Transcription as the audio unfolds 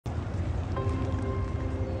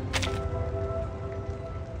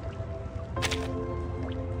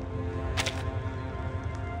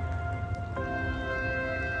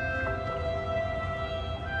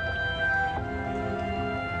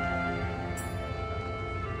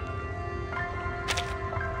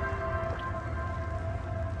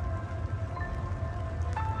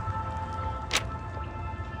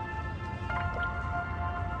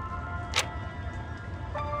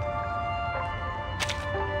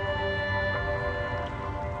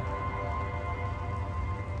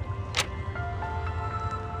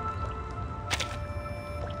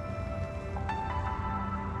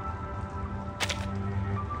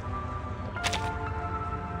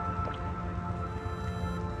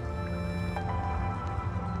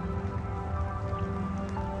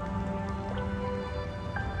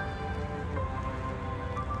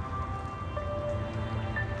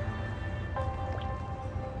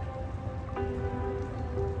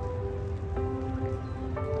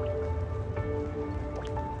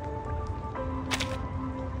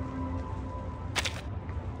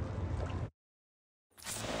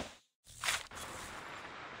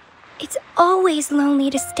always lonely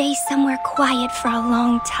to stay somewhere quiet for a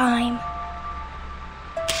long time.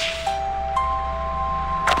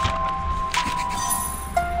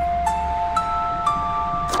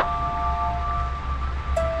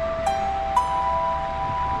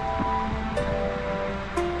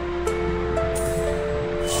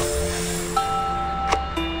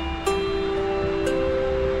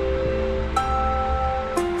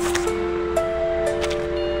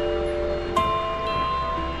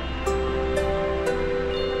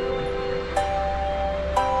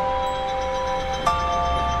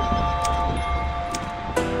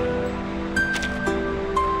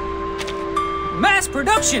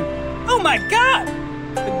 Production! Oh my God!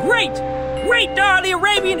 The great Darley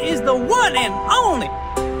Arabian is the one and only!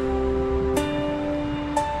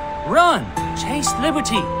 Run! Chase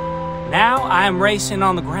liberty! Now I am racing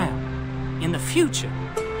on the ground. In the future,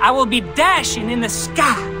 I will be dashing in the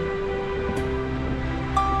sky.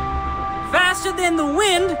 Faster than the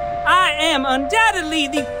wind, I am undoubtedly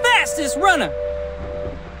the fastest runner.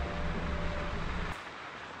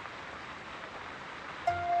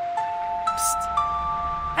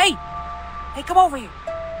 Hey, come over here.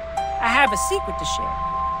 I have a secret to share.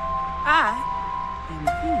 I am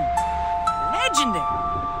the legendary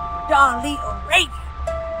Darley Arabian.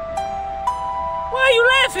 Why are you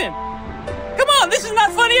laughing? Come on, this is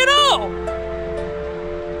not funny at all.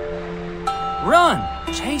 Run,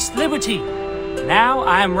 chase liberty. Now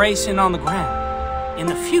I am racing on the ground. In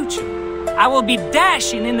the future, I will be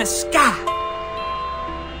dashing in the sky.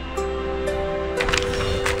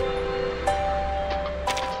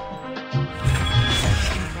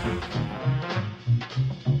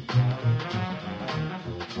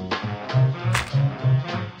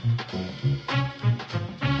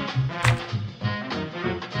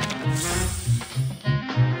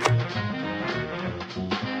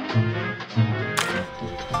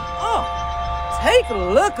 Take a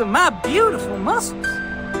look at my beautiful muscles.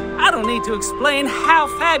 I don't need to explain how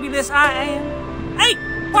fabulous I am. Hey,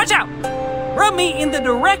 watch out! Rub me in the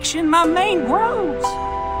direction my mane grows.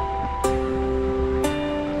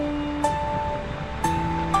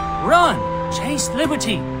 Run, chase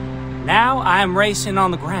liberty. Now I am racing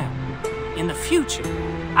on the ground. In the future,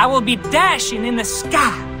 I will be dashing in the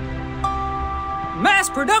sky. Mass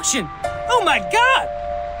production! Oh my God!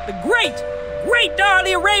 The great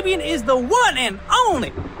Darley Arabian is the one and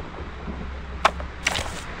only!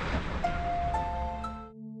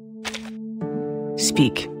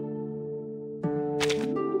 Speak.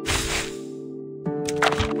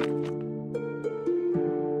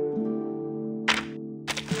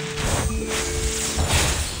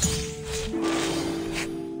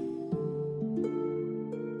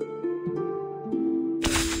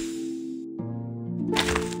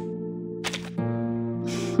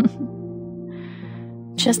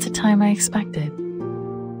 Just the time I expected.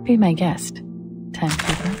 Be my guest,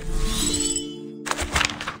 timekeeper.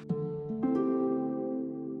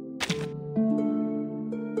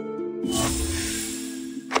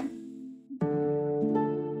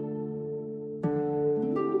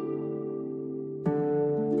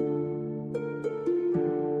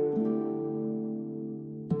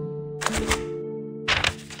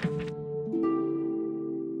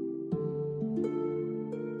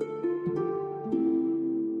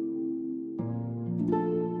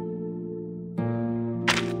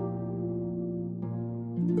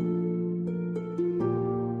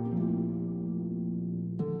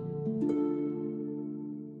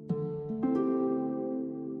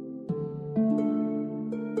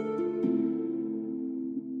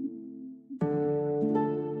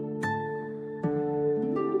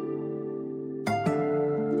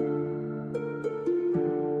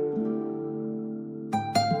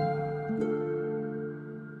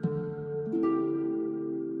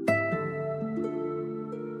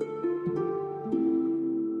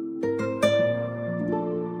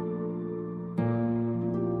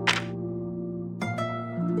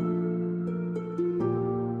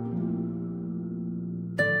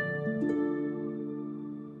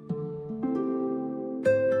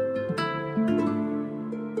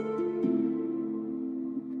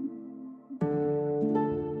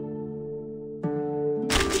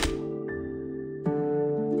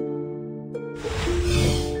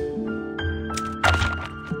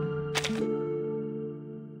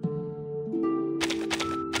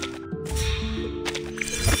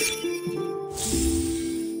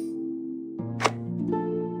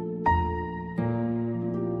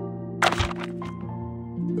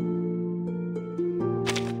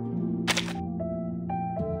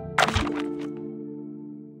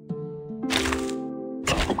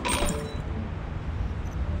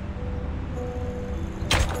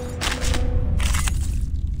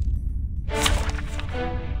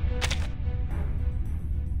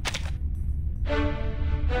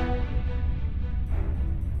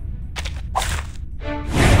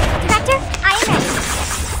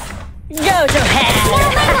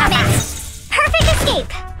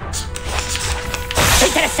 escape!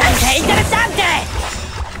 Interessante! Interessante!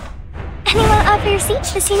 Anyone offer your seat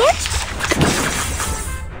to the senior?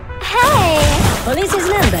 Hey! Police is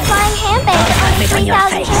number. Flying handbag, only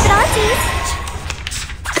 3,000 Capitantes!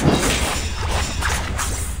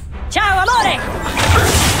 Ciao, amore!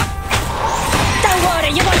 Don't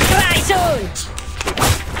worry, you won't cry soon!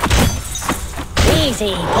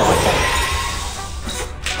 Easy, porter.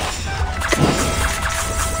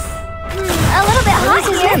 A little bit hot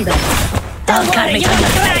here. Don't worry, you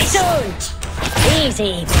won't cry soon!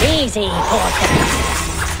 Easy, easy, porter.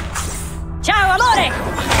 Ciao, amore!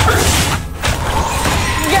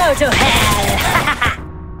 Go to hell!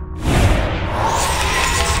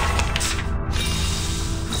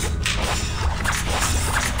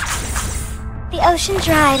 The ocean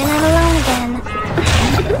dried and I'm alone again.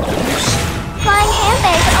 Flying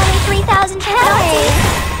handbag, only 3,000 Capitantes!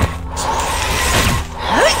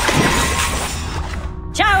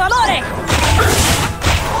 Ciao, amore!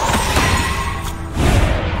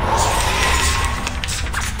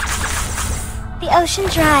 The ocean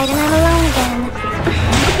dried and I'm alone again.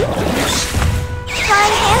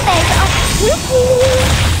 Flying handbag,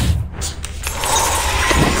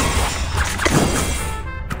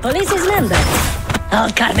 Police is number.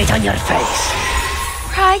 I'll carve it on your face.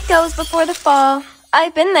 Pride goes before the fall.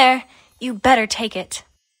 I've been there. You better take it.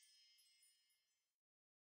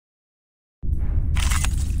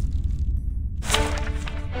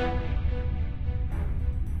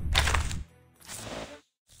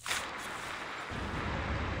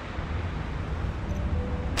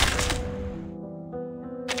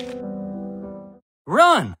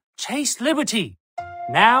 Run! Chase liberty!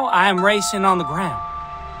 Now I am racing on the ground.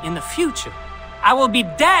 In the future, I will be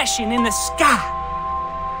dashing in the sky.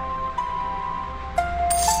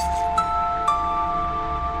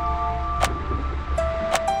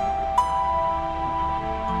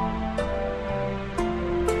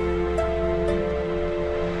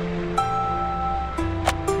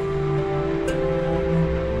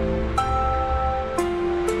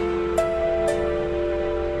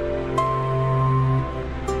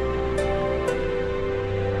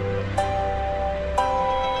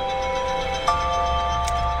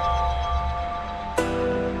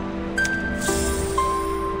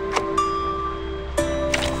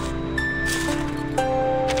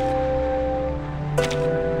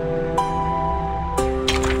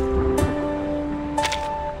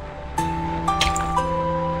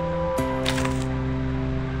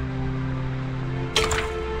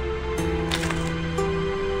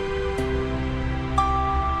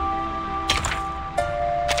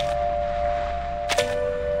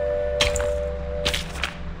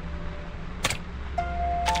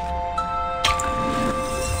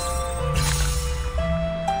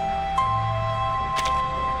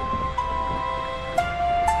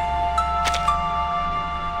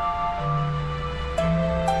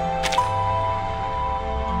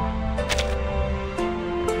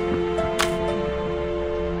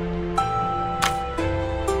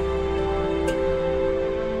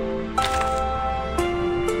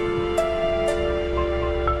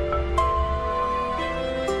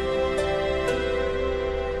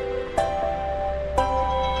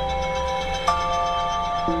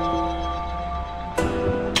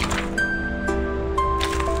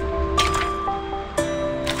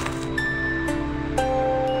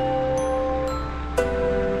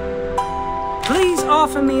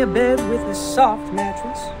 Offer me a bed with a soft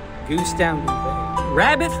mattress, goose down duvet,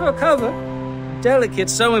 rabbit for a cover, delicate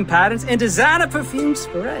sewing patterns, and designer perfume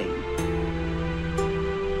spray.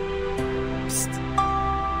 Psst.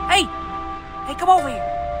 Hey! Hey, come over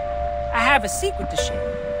here. I have a secret to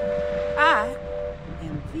share. I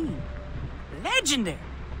am the legendary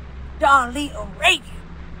Dolly Arabian.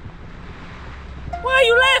 Why are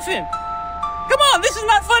you laughing? Come on, this is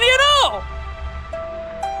not funny at all!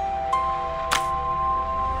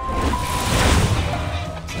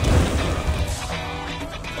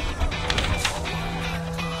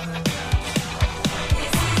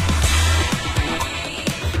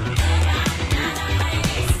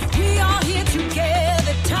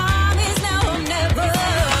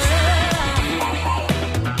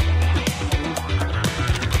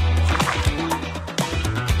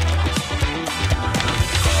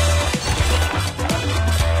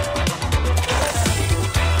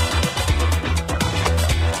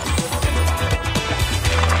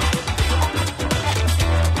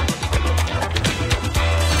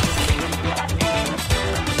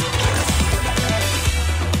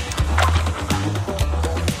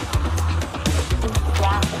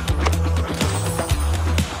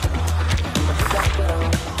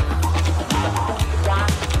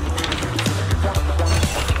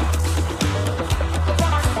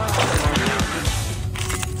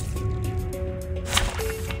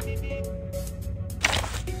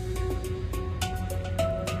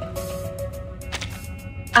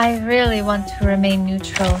 I really want to remain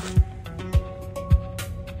neutral.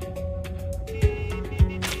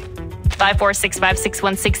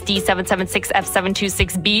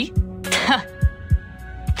 5465616D776F726B.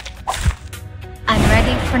 I'm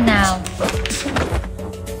ready for now.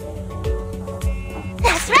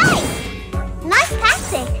 That's right! Nice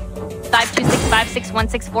tactic!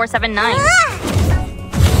 52656164779.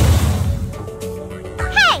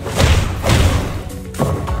 Hey!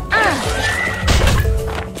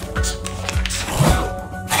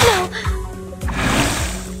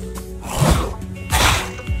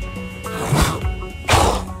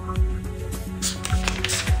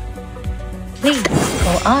 Please,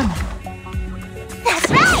 go on. That's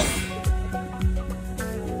right!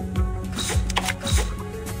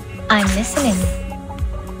 I'm listening.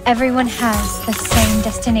 Everyone has the same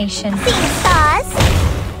destination. Seeing stars?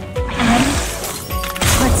 And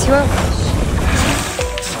what's your wish?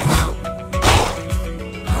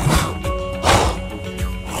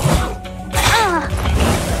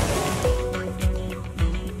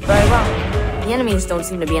 Very well. The enemies don't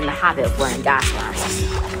seem to be in the habit of wearing gas masks.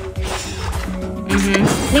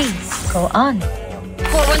 Please, go on.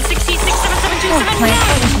 4166777279. Oh, my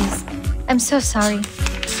apologies. I'm so sorry.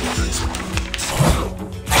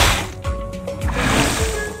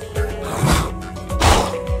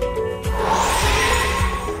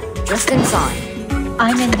 Just in time.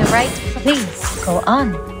 I'm in the right place. Please, go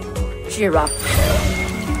on. Cheer up.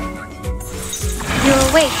 You're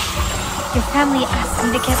awake. Your family asked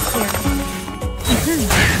me to get here.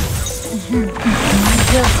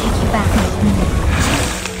 We'll take you back.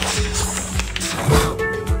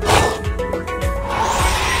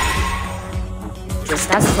 Just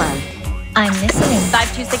as planned. I'm listening.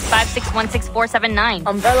 52656164779.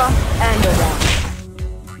 Umbrella and around.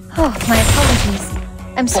 Oh, my apologies.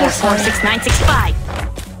 I'm so sorry. 4466965.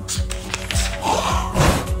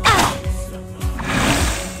 Ah!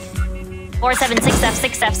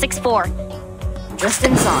 476F6F64. Just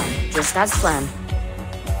in time. Just as planned.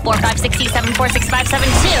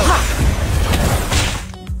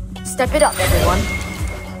 4567466572. Step it up, everyone.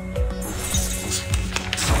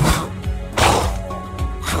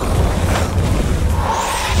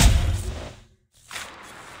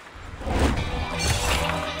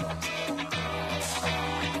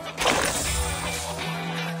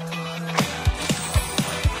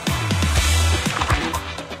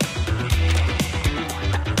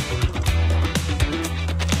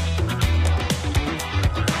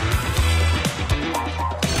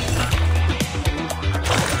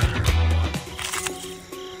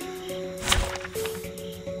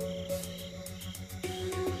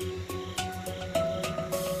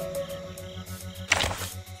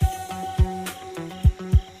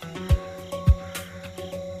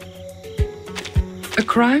 A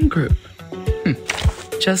crime group?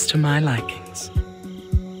 Just to my likings.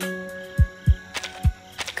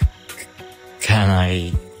 Can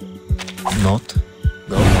I not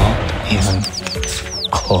go up even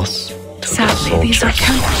close to Sadly, the these are soldiers?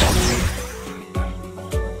 counterfeits.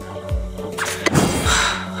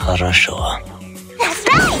 Хорошо. That's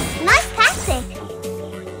right! Nice tactic!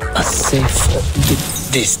 A safe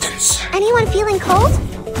distance. Anyone feeling cold?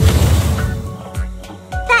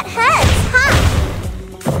 That hurts, huh?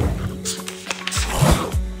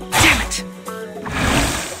 Damn it!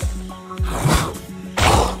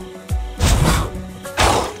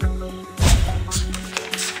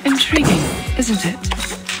 Intriguing, isn't it?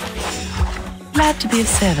 Glad to be of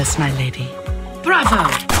service, my lady. Bravo!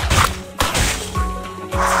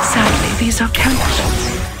 Sadly, these are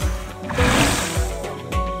counterfeits.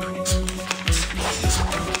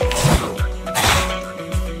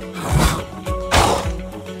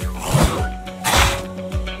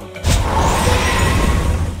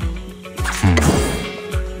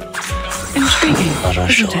 Intriguing, Хорошо.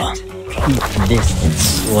 isn't it?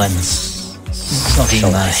 Distance once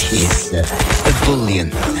socialized is a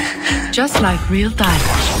bullion. Just like real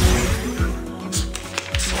dialogue.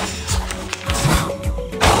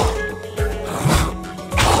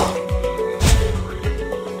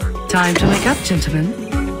 Time to wake up, gentlemen.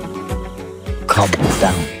 Calm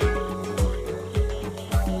down.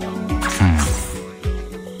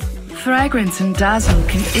 Fragrance and dazzle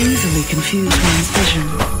can easily confuse one's vision.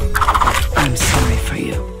 I'm sorry for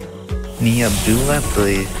you. Не было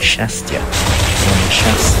бы счастья.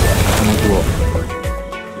 Счастье помогло.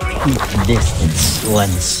 Distance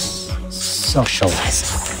once socialized.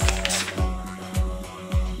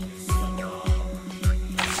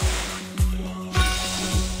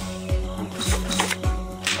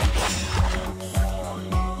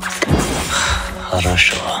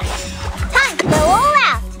 Хорошо. Time to go all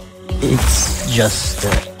out! It's just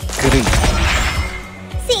Green.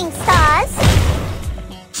 Seeing stars?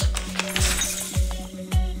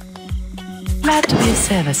 Glad to be of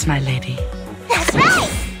service, my lady. That's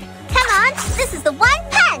right! Come on, this is the one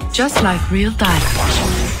punch! Just like real diamond.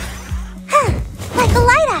 Like a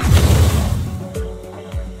lighter!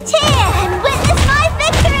 Cheer and witness my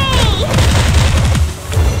victory!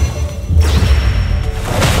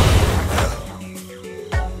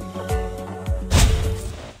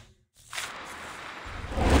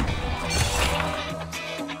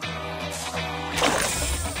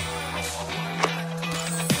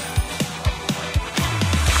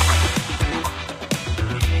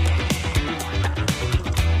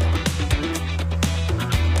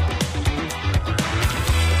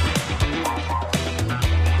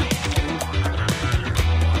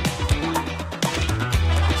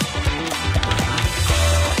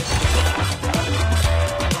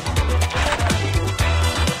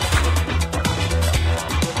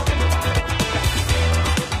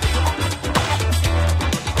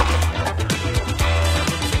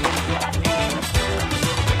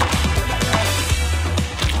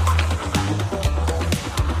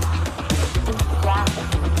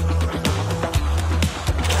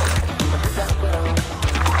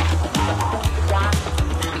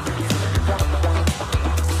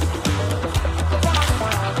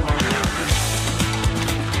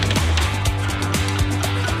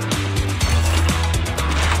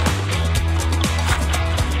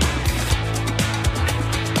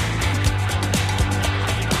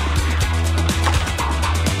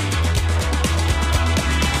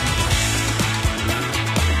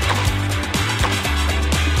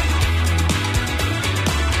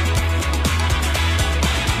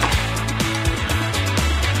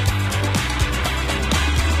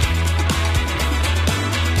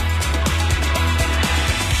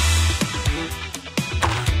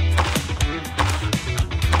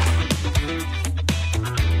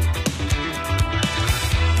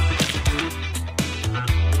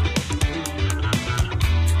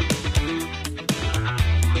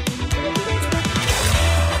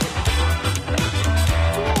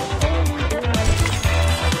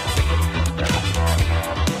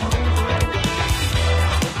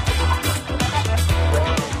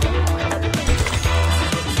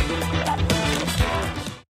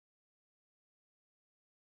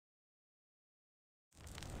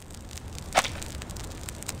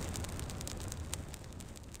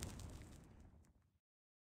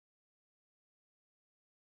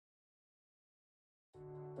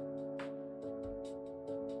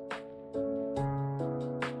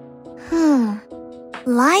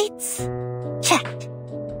 Lights? Checked.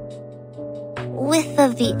 Width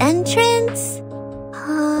of the entrance?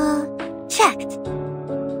 Checked.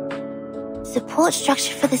 Support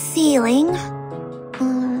structure for the ceiling?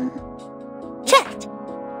 Checked.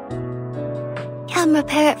 Camera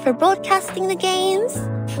parrot for broadcasting the games?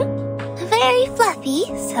 Very fluffy,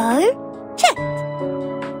 so checked.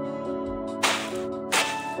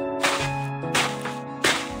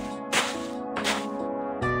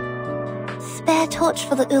 Spare torch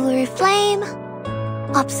for the Uluru flame,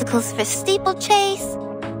 obstacles for steeplechase,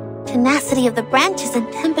 tenacity of the branches and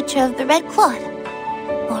temperature of the red clod.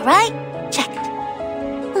 Alright, checked.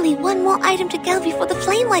 Only one more item to go before the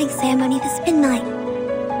flame lighting ceremony this midnight.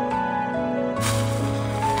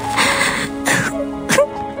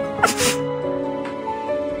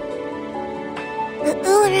 The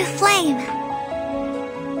Uluru flame.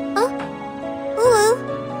 Huh?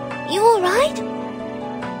 Ulu, you alright?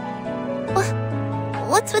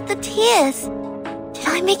 What's with the tears? Did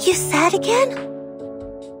I make you sad again?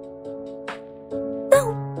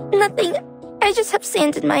 No, nothing. I just have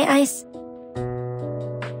sand in my eyes.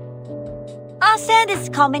 Our sand is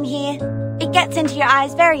common here. It gets into your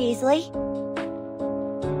eyes very easily.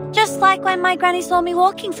 Just like when my granny saw me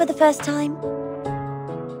walking for the first time.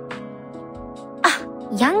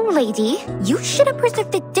 Young lady, you should have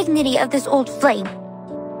preserved the dignity of this old flame.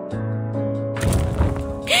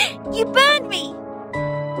 You burned me!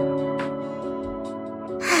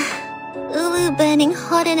 Ulu burning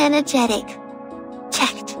hot and energetic.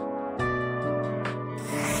 Checked.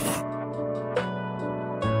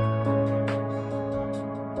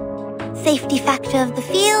 Safety factor of the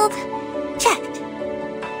field? Checked.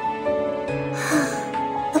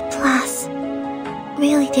 The Plas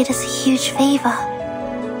really did us a huge favor.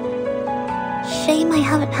 Shame I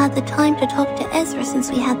haven't had the time to talk to Ezra since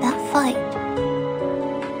we had that fight.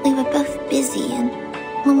 We were both busy, and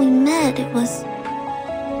when we met, it was...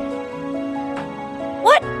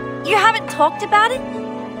 What? You haven't talked about it?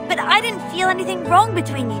 But I didn't feel anything wrong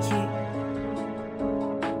between you two.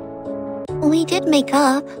 We did make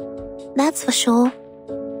up, that's for sure.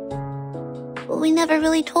 we never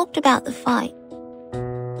really talked about the fight.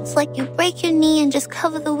 It's like you break your knee and just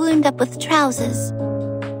cover the wound up with trousers,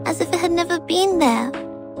 as if it had never been there.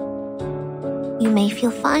 You may feel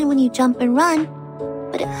fine when you jump and run,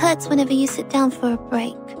 but it hurts whenever you sit down for a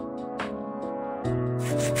break.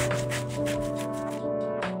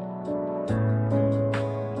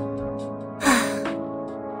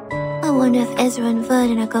 I wonder if Ezra and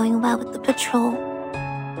Verdon are going well with the patrol.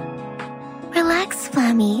 Relax,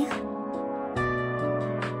 Flammy.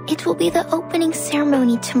 It will be the opening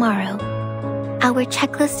ceremony tomorrow. Our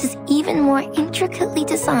checklist is even more intricately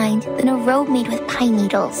designed than a robe made with pine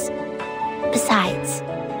needles. Besides,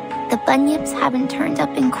 the bunyips haven't turned up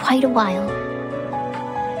in quite a while.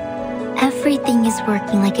 Everything is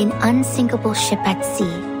working like an unsinkable ship at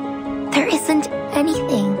sea. There isn't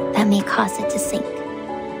anything that may cause it to sink.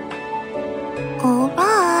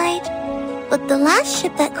 Alright, but the last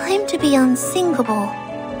ship that claimed to be unsinkable,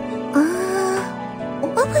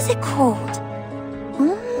 what was it called?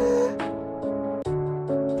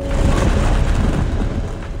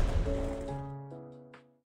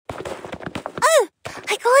 Oh,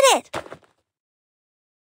 I got it!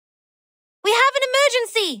 We have an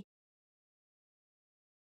emergency!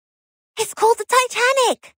 It's called the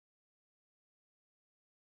Titanic!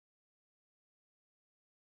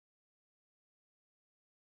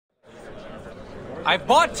 I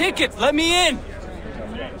bought tickets, let me in!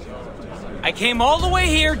 I came all the way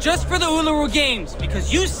here just for the Uluru Games,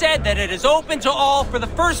 because you said that it is open to all for the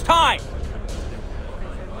first time!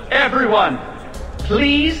 Everyone,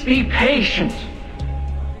 please be patient.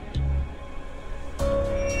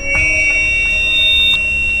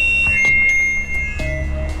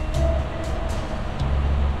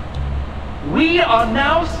 We are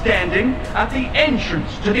now standing at the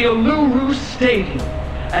entrance to the Uluru Stadium,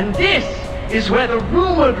 and this is where the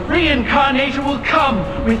rumored reincarnator will come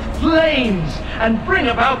with flames and bring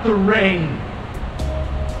about the rain.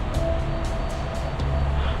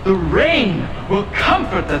 The rain will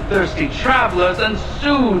comfort the thirsty travelers and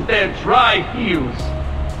soothe their dry heels.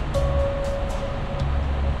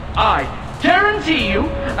 I guarantee you,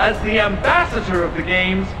 as the ambassador of the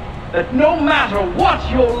games, that no matter what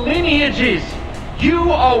your lineage is,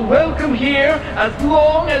 you are welcome here as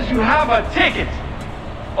long as you have a ticket.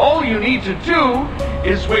 All you need to do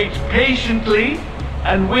is wait patiently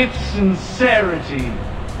and with sincerity.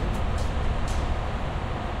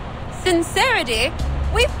 Sincerity?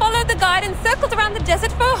 We followed the guide and circled around the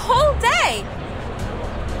desert for a whole day.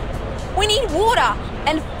 We need water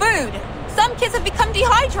and food. Some kids have become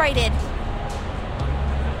dehydrated.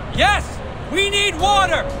 Yes, we need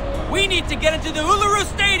water. We need to get into the Uluru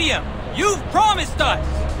Stadium. You've promised us.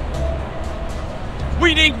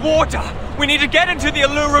 We need water. We need to get into the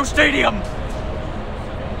Uluru Stadium.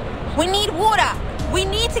 We need water. We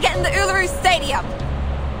need to get in the Uluru Stadium.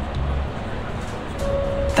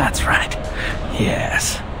 That's right.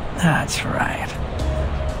 Yes, that's right.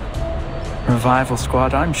 Revival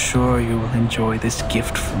Squad, I'm sure you will enjoy this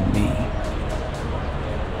gift from me.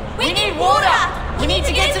 We need water. We need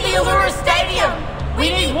to get to the Uluru Stadium. We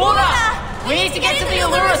need water. We need to get to the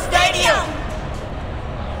Uluru Stadium.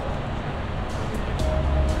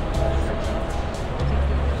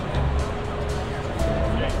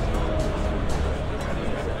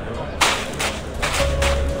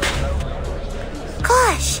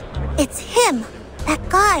 Gosh, it's him, that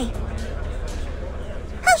guy.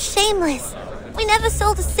 How shameless. We never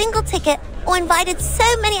sold a single ticket or invited so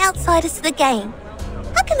many outsiders to the game.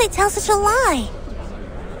 How can they tell such a lie?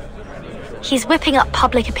 He's whipping up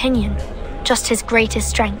public opinion, just his greatest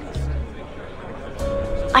strength.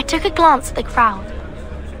 I took a glance at the crowd.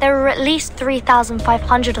 There were at least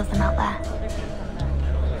 3,500 of them out there.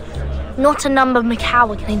 Not a number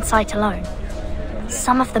Macau can incite alone.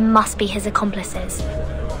 Some of them must be his accomplices.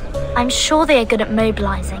 I'm sure they are good at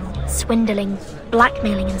mobilizing, swindling,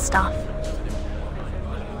 blackmailing and stuff.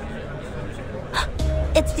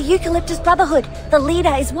 It's the Eucalyptus Brotherhood. The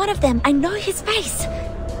leader is one of them. I know his face.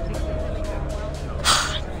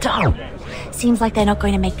 Darn. Seems like they're not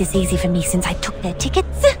going to make this easy for me since I took their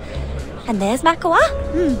tickets. And there's Makawa.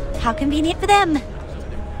 How convenient for them.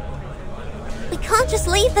 We can't just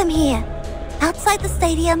leave them here. Outside the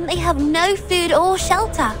stadium, they have no food or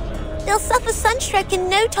shelter. They'll suffer sunstroke in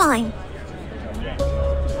no time.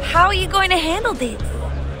 How are you going to handle this?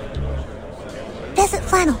 Desert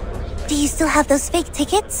Flannel, do you still have those fake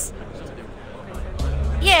tickets?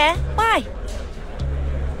 Yeah, why?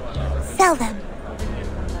 Sell them.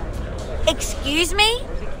 Excuse me?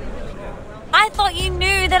 I thought you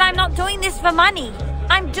knew that I'm not doing this for money.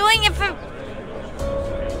 I'm doing it for...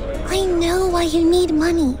 I know why you need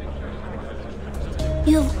money.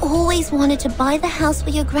 You have always wanted to buy the house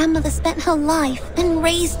where your grandmother spent her life and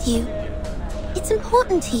raised you. It's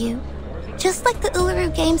important to you, just like the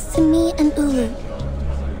Uluru Games to me and Ulu.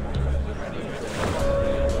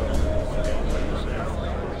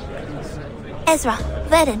 Ezra,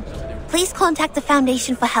 Verdon, please contact the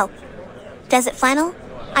Foundation for help. Desert Flannel,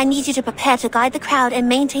 I need you to prepare to guide the crowd and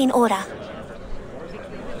maintain order.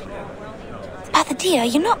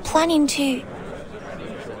 Pathia, you're not planning to...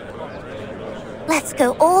 Let's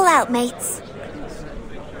go all out, mates.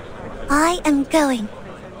 I am going.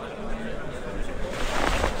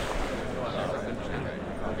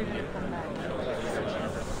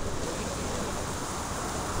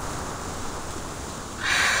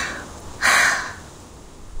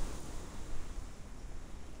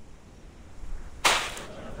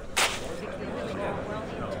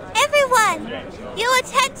 Everyone, your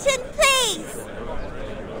attention, please.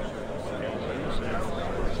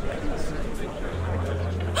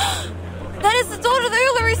 That is the daughter of the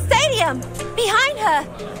Uluru Stadium! Behind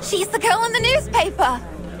her! She's the girl in the newspaper!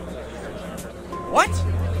 What?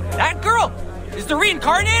 That girl is the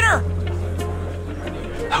reincarnator?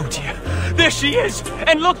 Oh dear, there she is!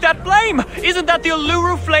 And look, that flame! Isn't that the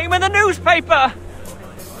Uluru flame in the newspaper?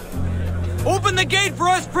 Open the gate for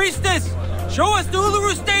us, priestess! Show us the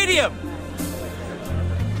Uluru Stadium!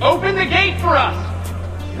 Open the gate for us!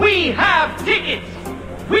 We have tickets!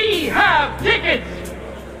 We have tickets!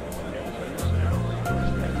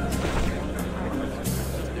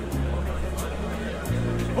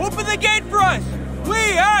 Open the gate for us!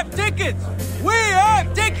 We have tickets! We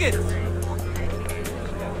have tickets!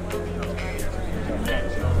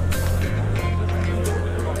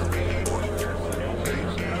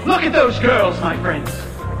 Look at those girls, my friends.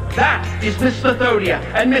 That is Miss Lithodia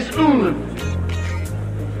and Miss Ulu.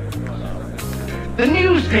 The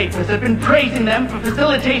newspapers have been praising them for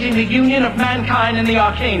facilitating the union of mankind and the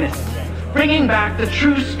Arcanists, bringing back the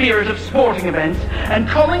true spirit of sporting events and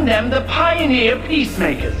calling them the pioneer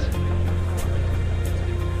peacemakers.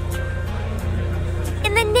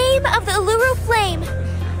 In the name of the Uluru Flame,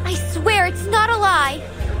 I swear it's not a lie.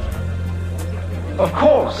 Of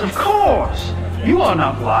course, of course. You are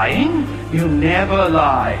not lying. You never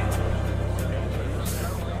lie.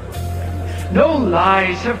 No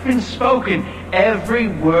lies have been spoken. Every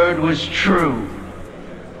word was true.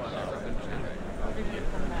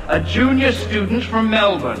 A junior student from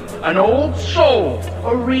Melbourne, an old soul,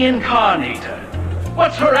 a reincarnator.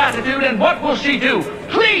 What's her attitude and what will she do?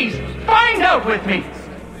 Please, find out with me!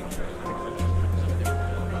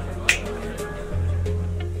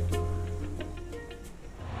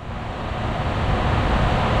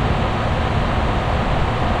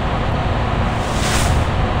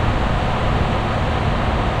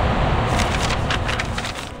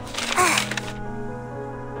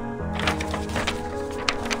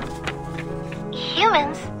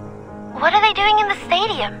 Humans? What are they doing in the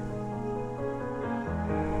stadium?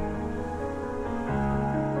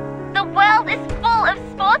 The world is full of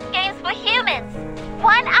sports games for humans,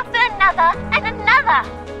 one after another and another.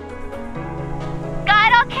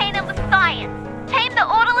 Guide Arcanum with science, tame the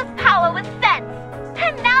Orderless power with sense,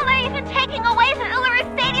 and now they're even taking away the Uluru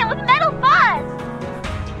Stadium with metal bars!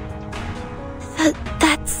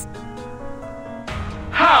 That's...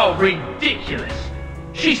 How ridiculous!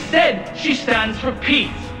 She said she stands for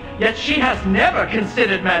peace, yet she has never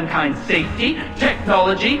considered mankind's safety,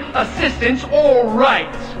 technology, assistance, or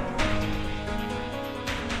rights.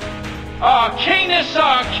 Arcanus,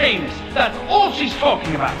 Arcanus, that's all she's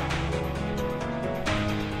talking about.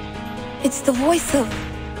 It's the voice of...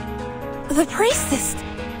 the priestess.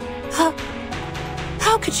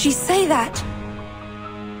 How could she say that?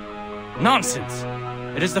 Nonsense.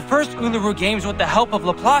 It is the first Uluru Games with the help of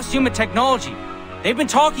Laplace human technology. They've been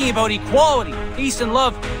talking about equality, peace, and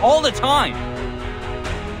love all the time.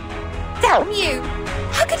 Damn you!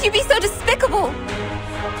 How could you be so despicable?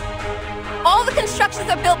 All the constructions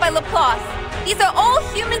are built by Laplace. These are all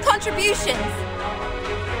human contributions.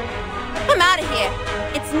 I'm out of here.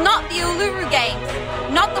 It's not the Uluru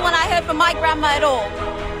Games. Not the one I heard from my grandma at all.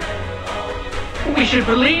 We should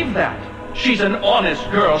believe that. She's an honest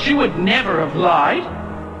girl. She would never have lied.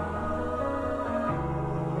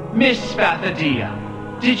 Miss Pathadia,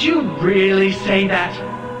 did you really say that?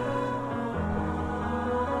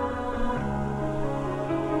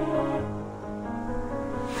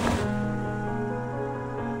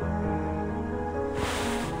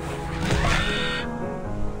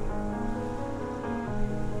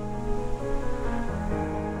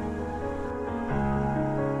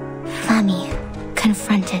 Flammy,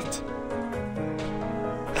 confront it.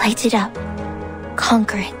 Light it up,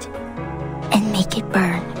 conquer it, and make it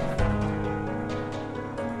burn.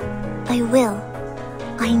 I will.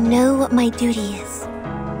 I know what my duty is.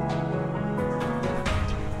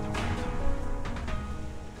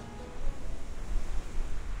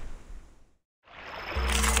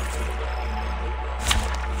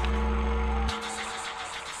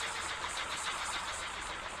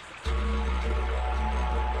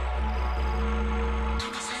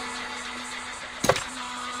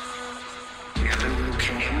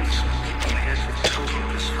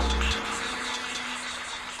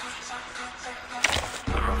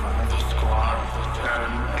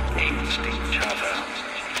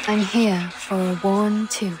 I'm here for a worn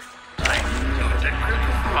tooth.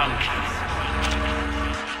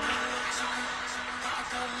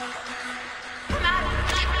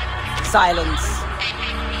 Silence.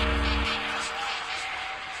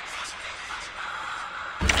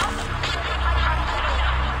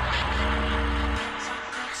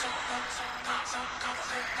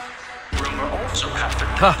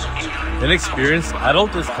 Ha! An experienced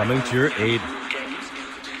adult is coming to your aid.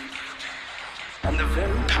 And the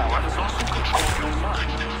very power has also controlled your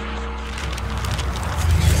mind.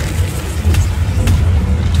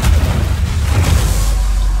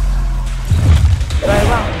 Very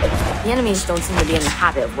well. The enemies don't seem to be in the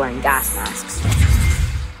habit of wearing gas masks.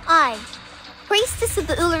 I, priestess of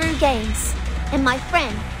the Uluru Games, and my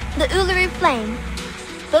friend, the Uluru Flame,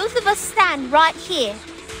 both of us stand right here.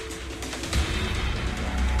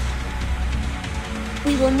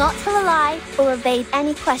 We will not tell a lie or evade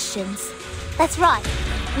any questions. That's right,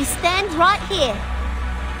 we stand right here.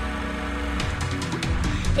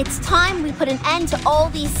 It's time we put an end to all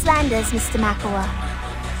these slanders, Mr. Makawa.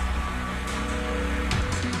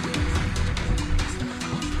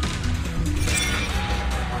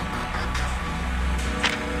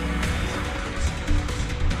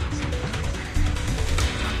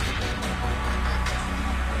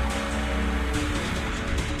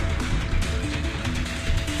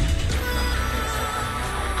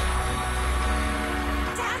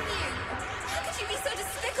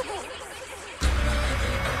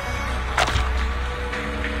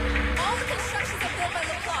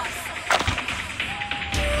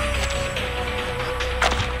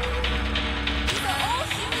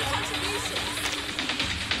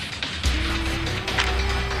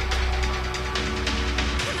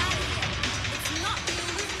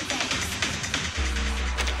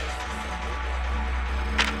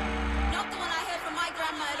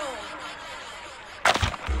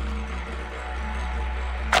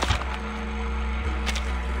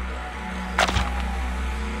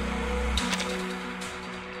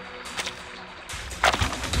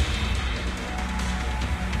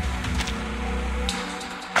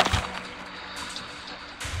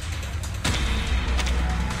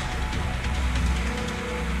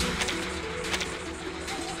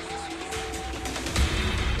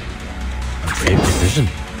 Great decision.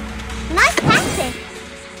 Nice tactic.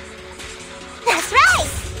 That's right.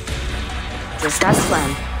 Just as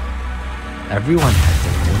planned. Everyone has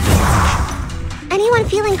their own definition. Anyone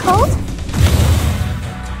feeling cold?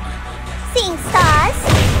 Seeing stars?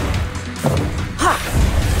 Ha!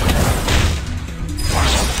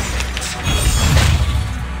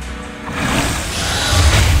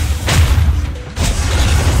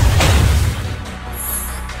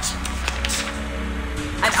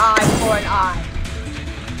 An eye for an eye.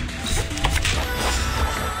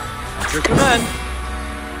 At your command.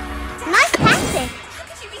 Nice tactic.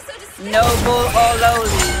 Noble or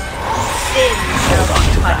lowly, sin shall be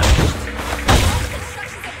punished.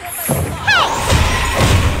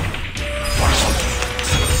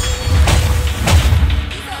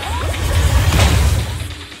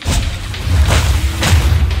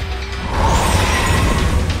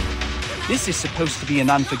 This is supposed to be an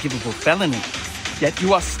unforgivable felony, yet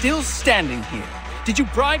you are still standing here. Did you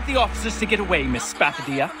bribe the officers to get away, Miss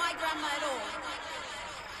Spathadia?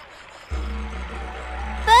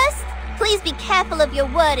 First, please be careful of your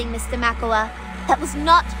wording, Mr. Makawa. That was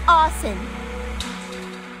not arson.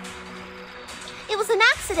 It was an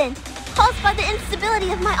accident caused by the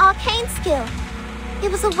instability of my arcane skill.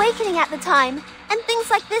 It was awakening at the time, and things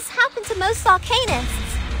like this happen to most arcanists.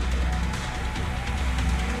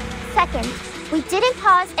 Second, we didn't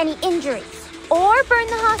cause any injuries or burn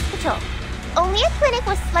the hospital. Only a clinic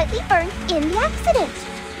was slightly burnt in the accident.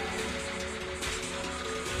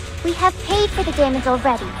 We have paid for the damage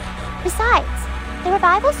already. Besides, the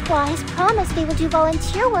revival squad has promised they will do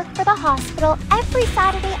volunteer work for the hospital every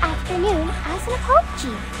Saturday afternoon as an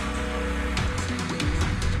apology.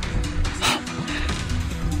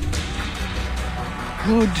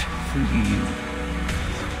 Good for you.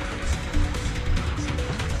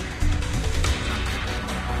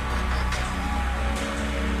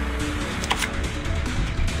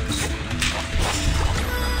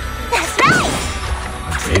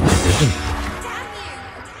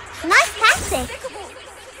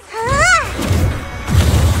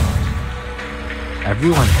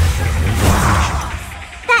 Everyone has their own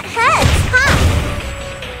definition. That hurts, huh?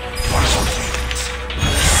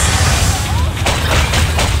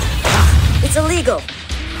 It's illegal.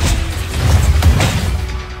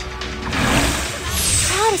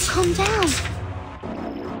 Crowd has calmed down.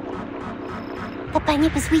 The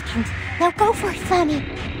bunyip is weakened. Now go for it, Flammy.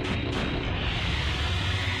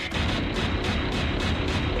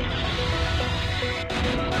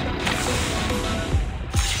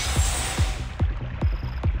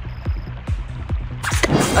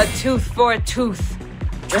 A tooth for a tooth.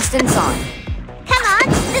 Just in time. Come on,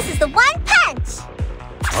 this is the one punch!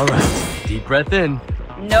 Alright, deep breath in.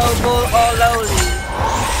 Noble or lowly.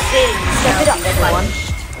 Sin Step it up, everyone.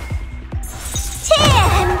 Cheer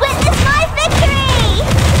and witness my victory!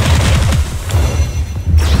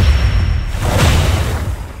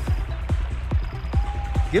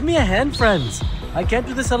 Give me a hand, friends. I can't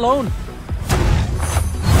do this alone.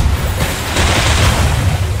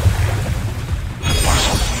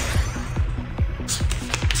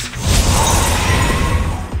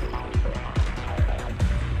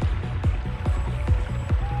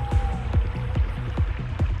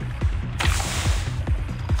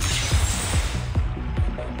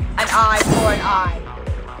 Eye for an eye.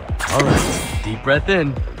 Alright, deep breath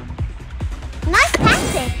in. Nice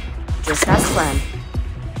tactic. Just as planned.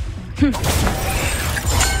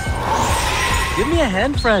 Give me a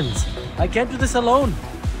hand, friends. I can't do this alone.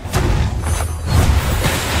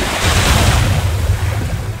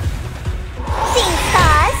 Seeing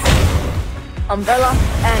stars. Umbrella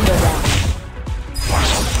and a round.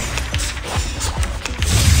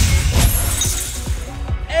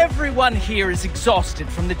 Everyone here is exhausted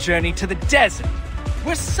from the journey to the desert.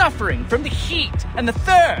 We're suffering from the heat and the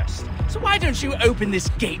thirst. So why don't you open this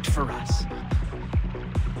gate for us?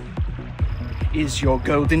 Is your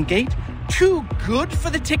golden gate too good for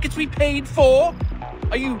the tickets we paid for?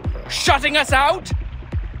 Are you shutting us out?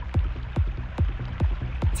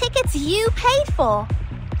 Tickets you paid for?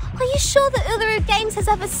 Are you sure that Uluru Games has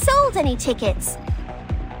ever sold any tickets?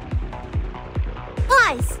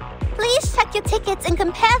 Guys, please check your tickets and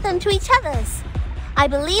compare them to each other's. I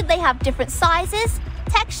believe they have different sizes,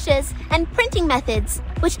 textures, and printing methods,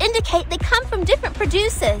 which indicate they come from different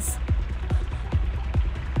producers.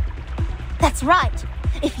 That's right.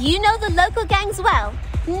 If you know the local gangs well,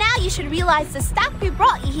 now you should realize the staff who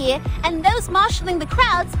brought you here and those marshalling the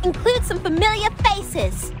crowds include some familiar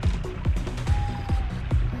faces.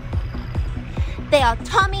 They are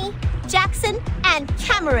Tommy, Jackson, and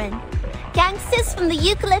Cameron. Gangsters from the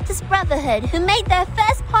Eucalyptus Brotherhood who made their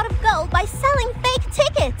first pot of gold by selling fake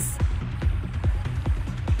tickets.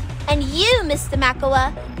 And you, Mr.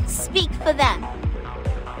 Makawa, speak for them.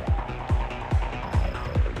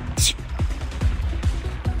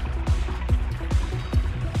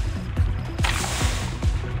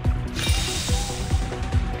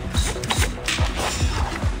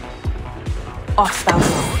 Off thou go.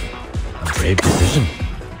 A brave decision.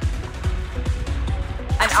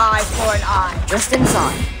 An eye for an eye. Just in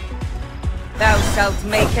time. Thou shalt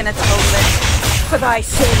make an atonement for thy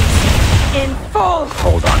sins in full.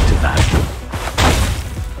 Hold on to that.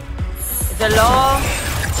 The law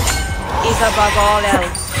is above all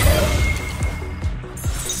else.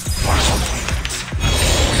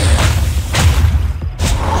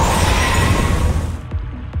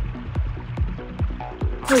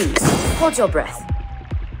 Please, hold your breath.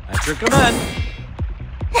 At your command.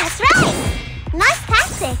 That's right! Nice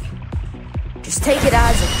tactic. Just take it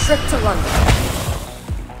as a trip to London.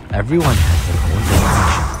 Everyone has their own definition.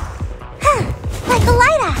 Like a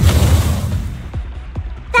lighter.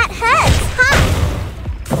 That hurts, huh?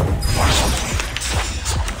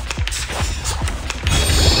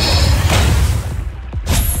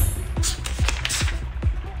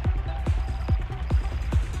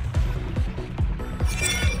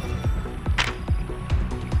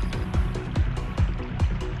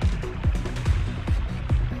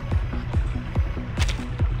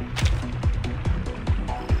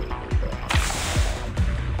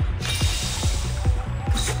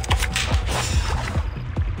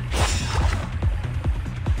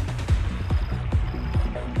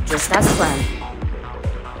 Just as planned.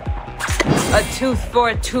 A tooth for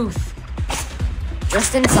a tooth.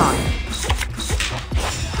 Just in time.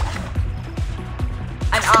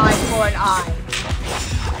 An eye for an eye.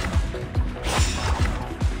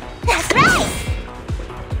 That's right!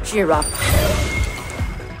 Cheer up.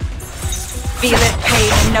 Feel it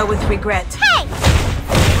pain and know with regret. Hey!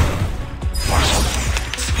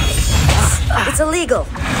 It's illegal.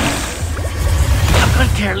 I'm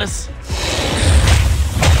not careless.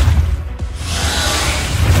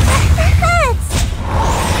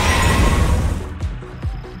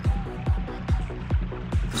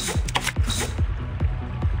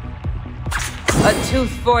 A tooth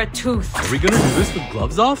for a tooth. Are we gonna do this with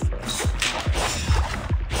gloves off?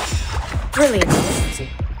 Brilliant efficiency.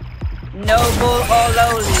 Noble or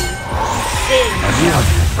lowly, sin shall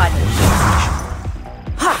be punished.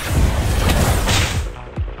 Ha!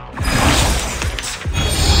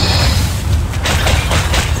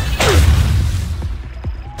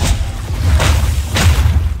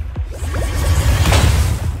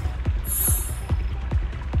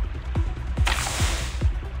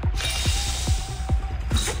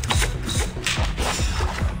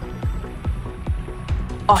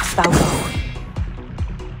 Off thou go.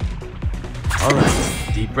 All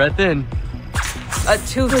right, deep breath in. A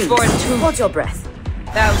tooth for a tooth. Hold your breath.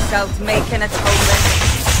 Thou shalt make an atonement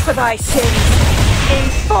for thy sins in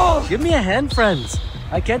full. Give me a hand, friends.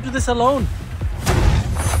 I can't do this alone.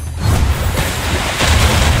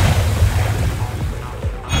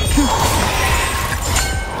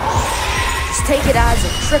 Just take it as a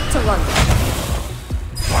trip to London.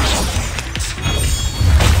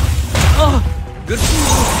 Oh, good for you.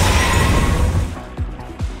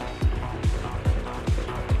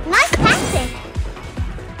 Nice tactic.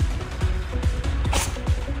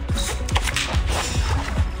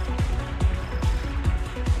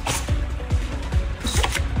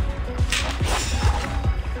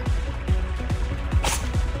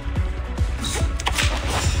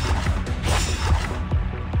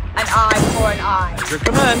 An eye for an eye. Your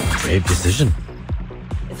command. Brave decision.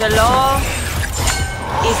 The law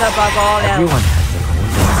is above all Everyone else. has their own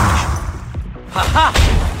definition. Ha ha!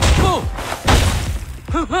 Ooh.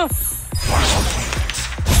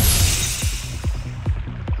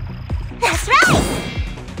 That's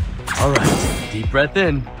right. All right, deep breath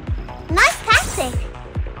in. Nice tactic.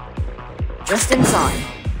 Just in time.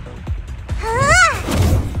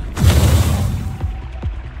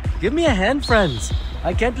 Give me a hand, friends.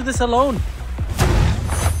 I can't do this alone.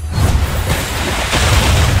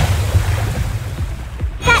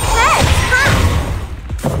 That hurts, huh?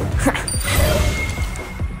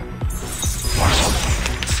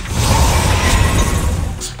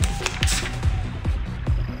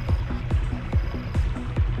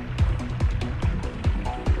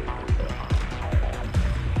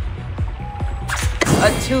 A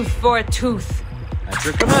tooth for a tooth. At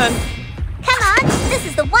your command. Come on, this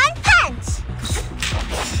is the one punch.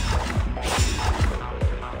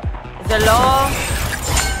 The law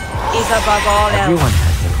is above all Everyone else.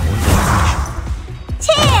 has their own definition.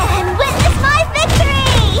 Cheer and witness my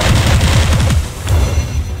victory!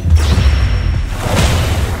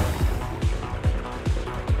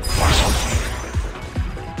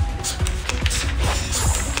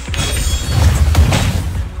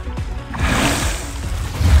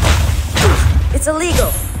 It's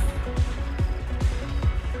illegal.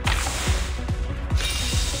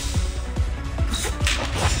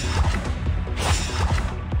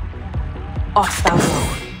 Off thou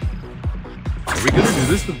go. Are we gonna do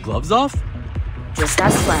this with gloves off? Just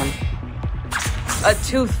as planned. A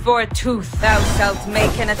tooth for a tooth. Thou shalt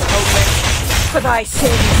make an atonement for thy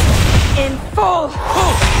sins in full.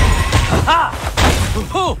 Ha!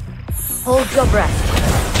 Hold your breath.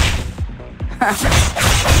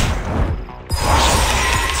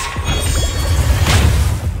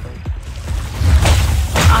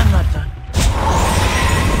 I'm not done.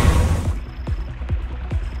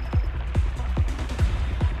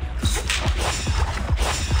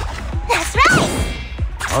 That's right.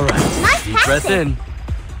 All right, Nice deep breath tactic. in.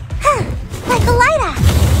 Like a lighter.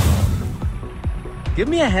 Give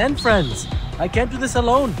me a hand, friends. I can't do this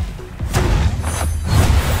alone.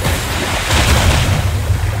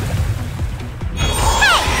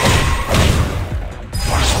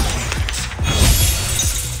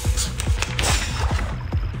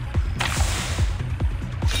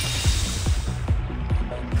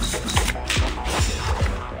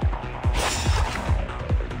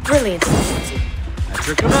 Brilliant efficiency. At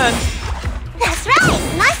your command. That's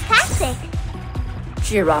right. Nice tactic.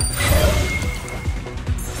 Cheer up.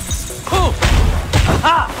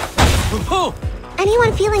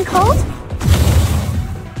 Anyone feeling cold?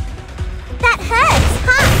 That hurts,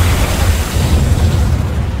 huh?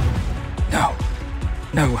 No.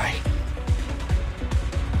 No way.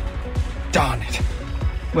 Darn it.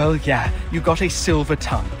 Well, yeah, you got a silver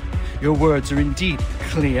tongue. Your words are indeed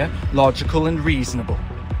clear, logical, and reasonable.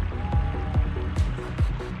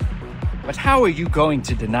 But how are you going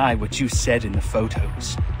to deny what you said in the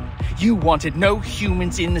photos? You wanted no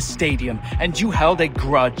humans in the stadium, and you held a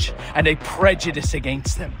grudge and a prejudice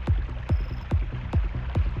against them.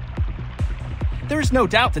 There is no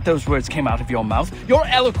doubt that those words came out of your mouth. Your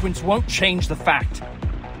eloquence won't change the fact.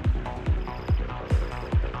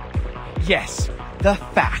 Yes, the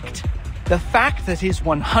fact The fact that is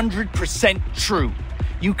 100% true.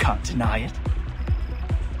 You can't deny it.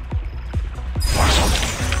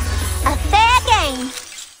 A fair game.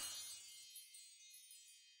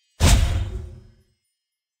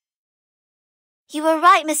 You were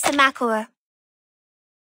right, Mr. McElroy.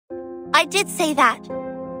 I did say that.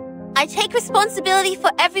 I take responsibility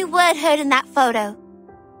for every word heard in that photo.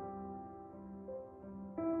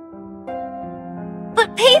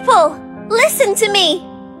 But people, listen to me!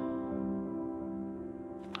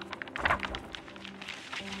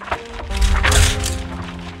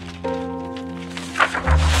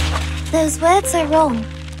 Those words are wrong.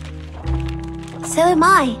 So am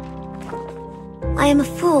I. I am a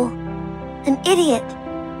fool, an idiot,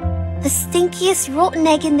 the stinkiest rotten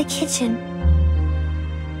egg in the kitchen.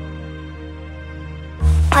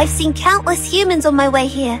 I've seen countless humans on my way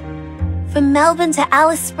here, from Melbourne to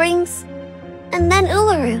Alice Springs, and then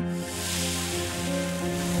Uluru.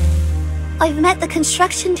 I've met the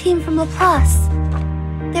construction team from Laplace,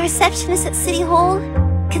 the receptionist at City Hall,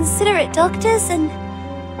 considerate doctors, and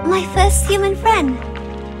my first human friend,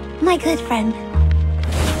 my good friend.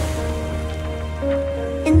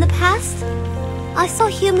 In the past, I saw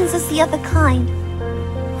humans as the other kind.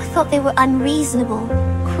 I thought they were unreasonable,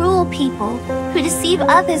 cruel people who deceive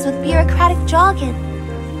others with bureaucratic jargon.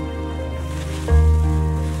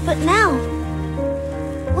 But now,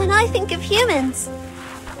 when I think of humans,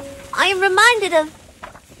 I am reminded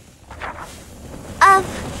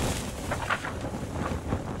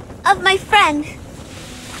of my friend.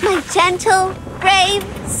 My gentle, brave,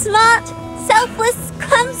 smart, selfless,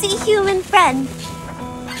 clumsy human friend.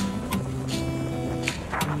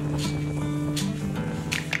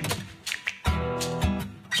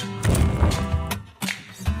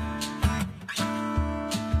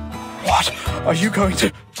 What are you going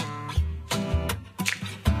to...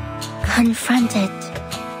 Confront it,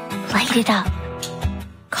 light it up,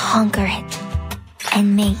 conquer it,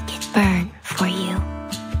 and make it burn for you.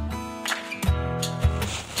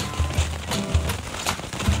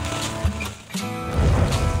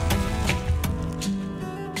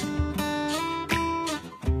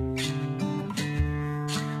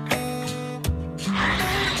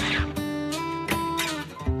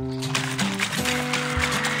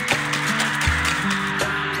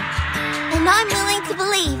 And I'm willing to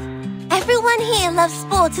believe everyone here loves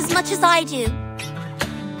sports as much as I do.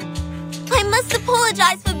 I must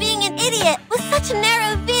apologize for being an idiot with such a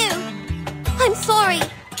narrow view. I'm sorry.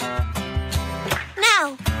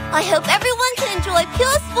 Now, I hope everyone can enjoy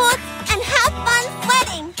pure sports and have fun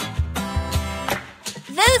sweating.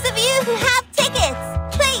 Those of you who have tickets,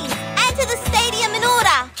 please enter the stadium in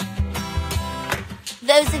order.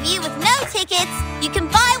 Those of you with no tickets, you can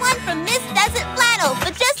buy one from Miss Desert Flannel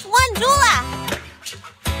for just $1.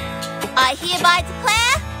 I hereby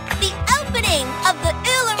declare the opening of the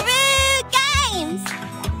Uluru Games!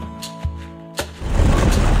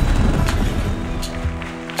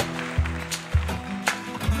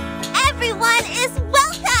 Everyone is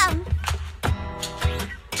welcome!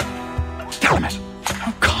 Damn it!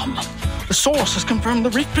 How come? The source has confirmed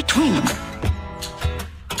the rift between them.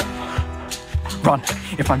 Run.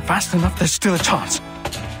 If I'm fast enough, there's still a chance.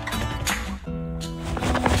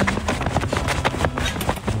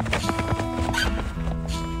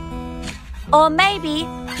 Or maybe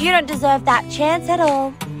you don't deserve that chance at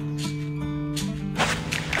all.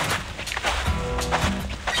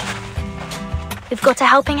 We've got a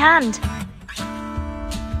helping hand.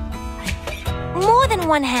 More than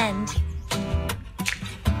one hand.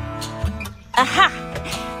 Aha!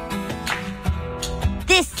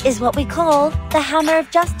 This is what we call the hammer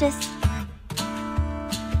of justice.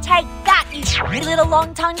 Take that, you little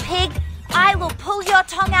long-tongued pig! I will pull your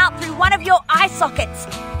tongue out through one of your eye sockets.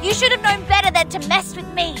 You should have known better than to mess with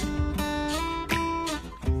me.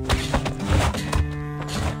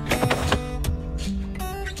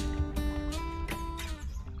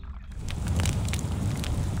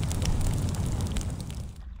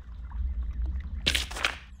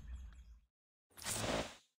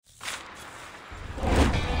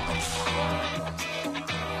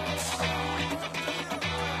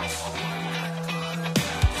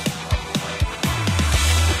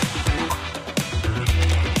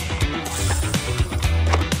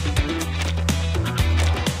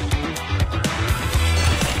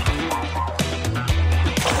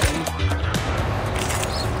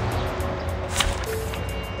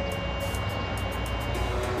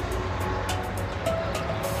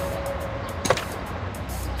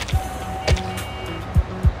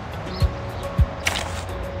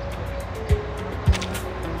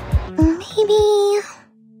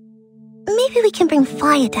 Maybe we can bring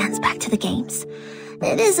fire dance back to the games.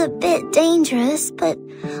 It is a bit dangerous, but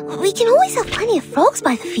we can always have plenty of frogs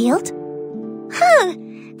by the field. Huh,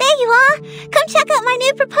 there you are! Come check out my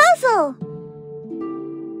new proposal!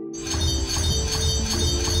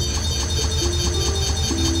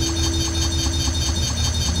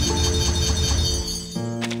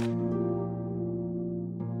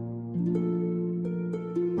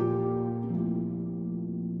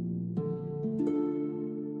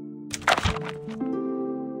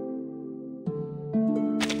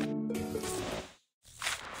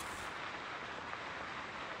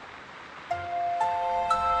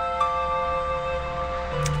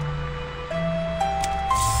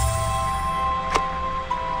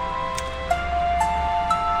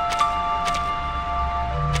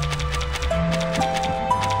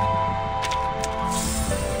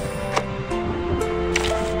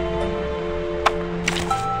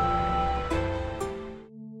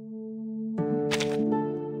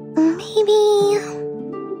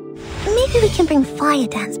 Maybe we can bring fire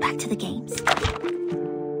dance back to the games.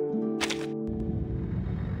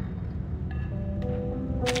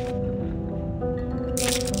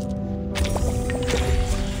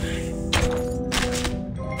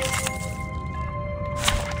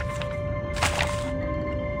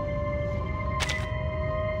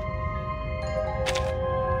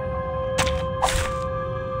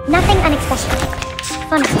 Nothing unexpected.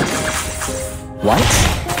 Fun. White?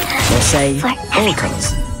 Or say all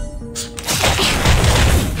colors?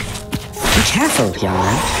 Be careful, young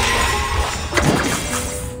man.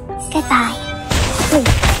 Goodbye. 3,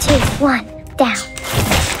 2, 1, down.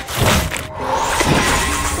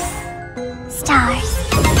 Stars.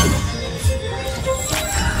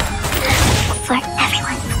 For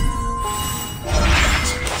everyone.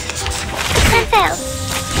 Time failed.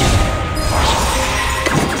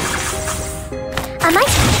 On my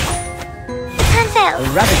side. Time failed. A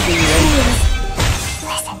rabbit being raised.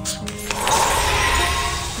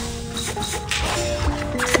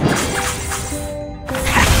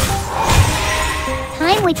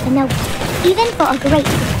 Time waits for no one, even for a great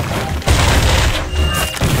one.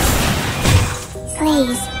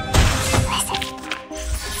 Please, listen.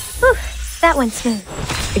 Whew, that went smooth.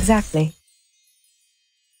 Exactly.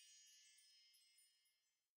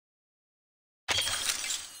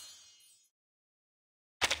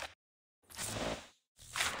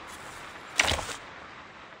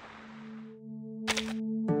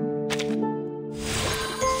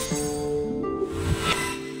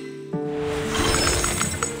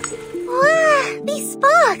 These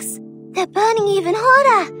sparks! They're burning even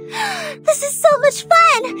harder! This is so much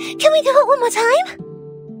fun! Can we do it one more time?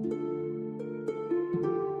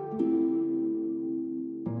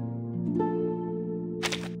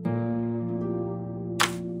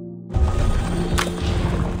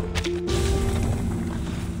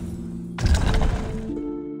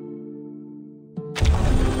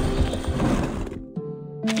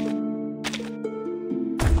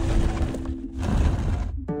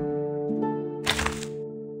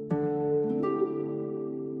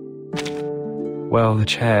 Well, the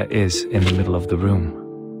chair is in the middle of the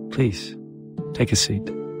room. Please, take a seat.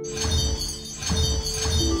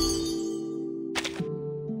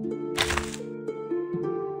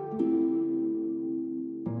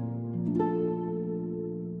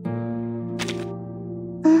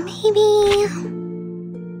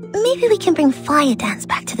 Maybe we can bring fire dance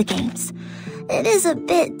back to the games. It is a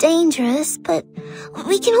bit dangerous, but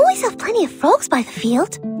we can always have plenty of frogs by the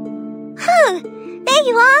field. Huh, there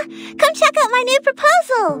you are! Come check out my new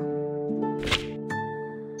proposal!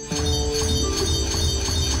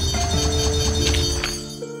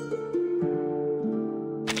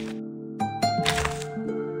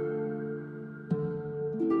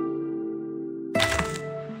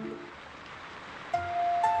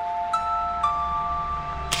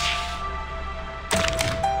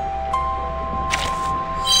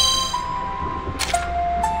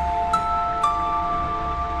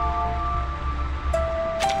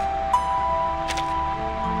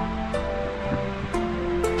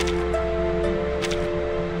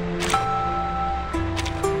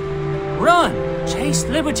 Run! Chase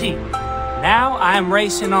liberty! Now I am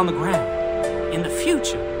racing on the ground. In the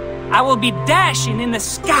future, I will be dashing in the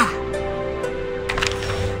sky.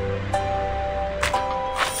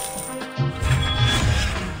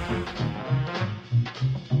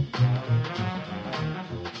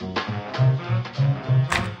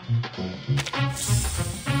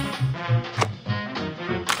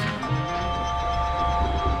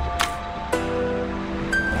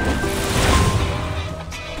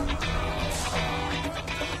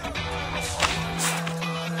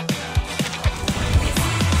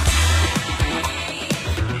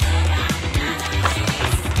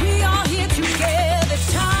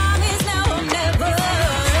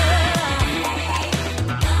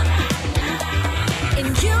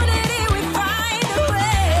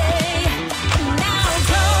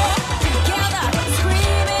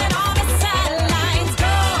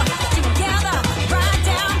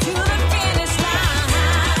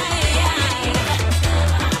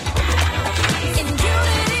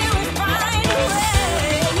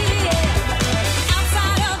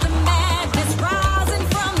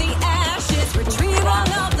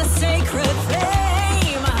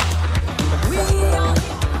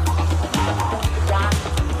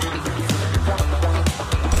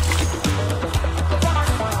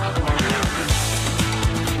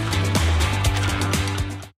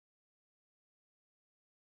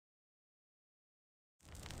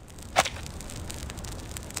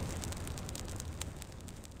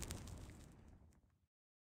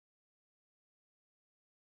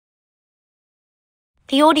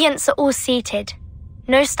 The audience are all seated.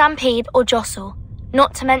 No stampede or jostle,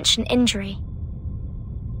 not to mention injury.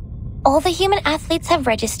 All the human athletes have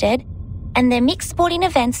registered, and their mixed sporting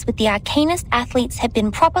events with the Arcanist athletes have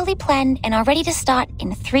been properly planned and are ready to start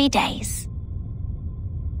in 3 days.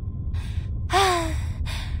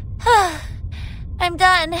 I'm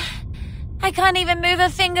done. I can't even move a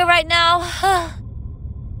finger right now.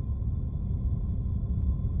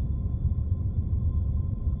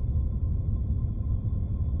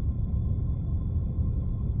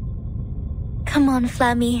 Come on,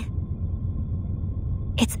 Flammy.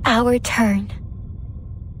 It's our turn.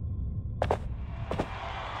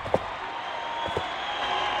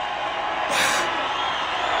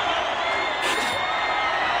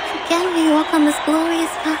 Again, we walk on this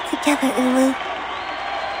glorious path together, Ulu.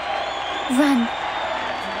 Run.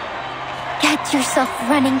 Get yourself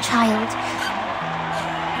running, child.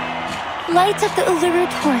 Light up the Uluru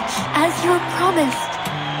torch, as you have promised.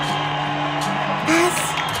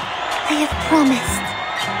 As I have promised.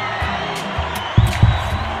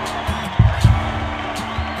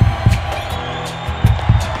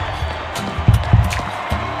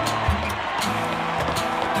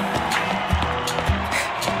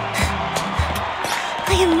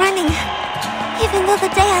 I am running, even though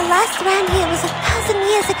the day I last ran here was 1,000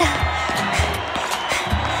 years ago.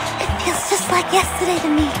 It feels just like yesterday to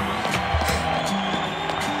me.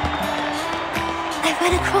 I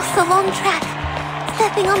ran across the long track,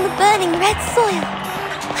 stepping on the burning red soil.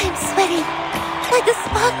 I am sweating like a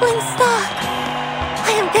sparkling star.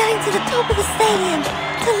 I am going to the top of the stadium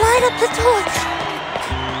to light up the torch.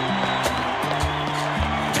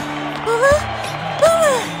 Ulu?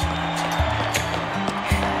 Ulu!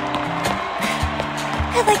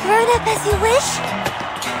 Have I grown up as you wish?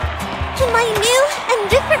 Am I new and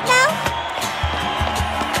different now?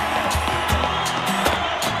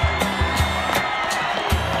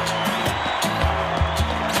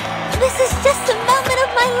 This is just a moment of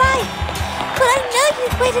my life, but I know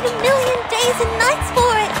you've waited 1,000,000 days and nights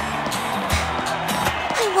for it.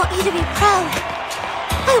 I want you to be proud.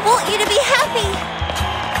 I want you to be happy.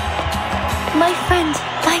 My friend,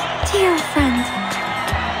 my dear friend.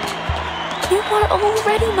 You are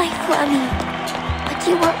already my Flammy, but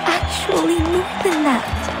you are actually more than that.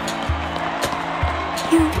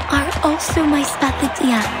 You are also my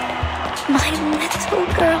Spathidia, my little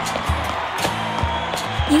girl.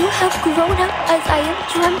 You have grown up as I have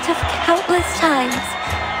dreamt of countless times.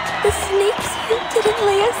 The snakes here didn't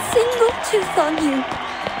lay a single tooth on you.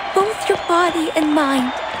 Both your body and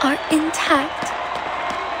mind are intact.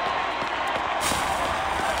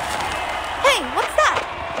 Hey, what's that?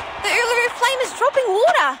 The Uluru flame is dropping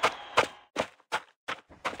water!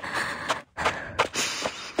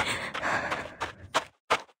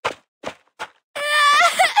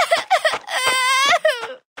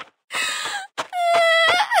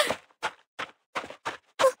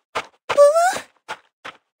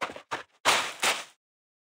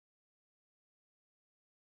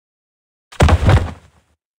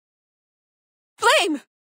 Flame!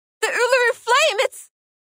 The Uluru flame, it's...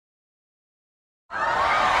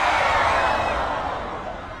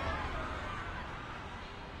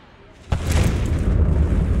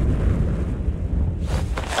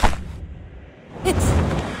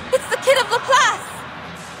 It's the kid of Laplace!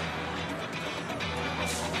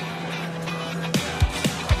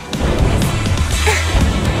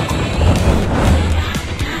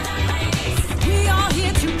 We are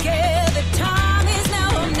here together, time is now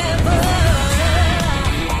or never.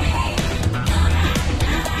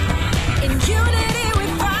 In unity we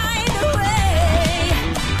find a way.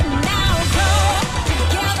 Now go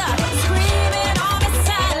together, screaming on the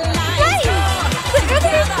sidelines. The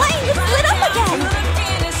Uluru flame is lit up again!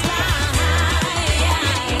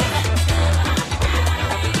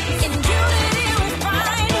 In unity we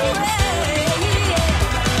find a way.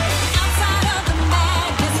 Outside of the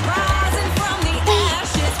madness, rising from the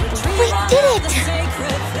ashes, We did it!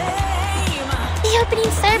 sacred flame. The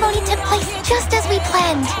opening ceremony took place just as we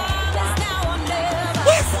planned.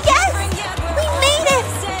 Yes, yes! We made it!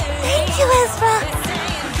 Thank you, Ezra!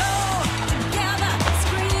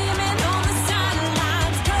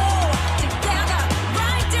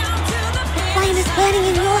 The flame is burning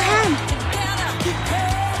in your hand.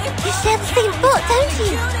 You share the same thought, don't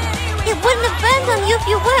you? It wouldn't have burned on you if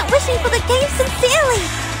you weren't wishing for the game sincerely.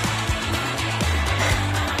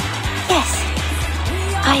 Yes,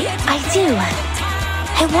 I do.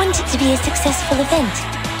 I want it to be a successful event.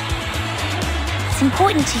 It's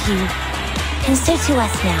important to you, and so to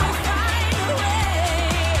us now.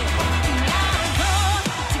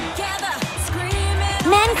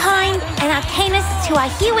 Mankind and Arcanists who are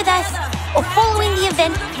here with us, or following the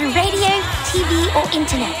event through radio, TV, or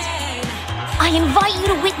internet. I invite you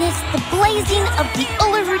to witness the blazing of the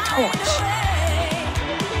Uluru torch.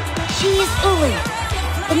 She is Ulu,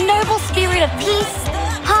 the noble spirit of peace,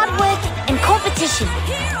 hard work, and competition.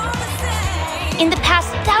 In the past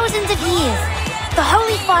thousands of years, the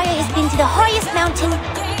holy fire has been to the highest mountain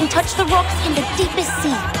and touched the rocks in the deepest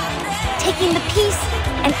sea, taking the peace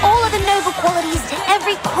and all of the noble qualities to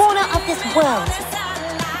every corner of this world.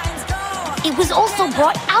 It was also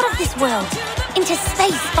brought out of this world into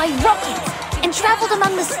space by rockets and traveled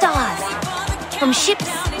among the stars. From ships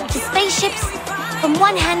to spaceships, from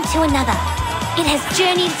one hand to another, it has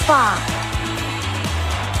journeyed far.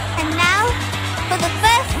 And now, for the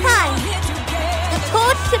first time, the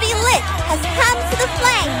torch to be lit has come to the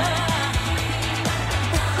flame.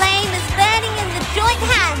 The flame is burning in the joint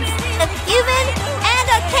hands of human and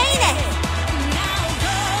Arcanus.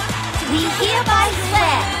 We hereby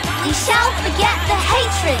swear we shall forget the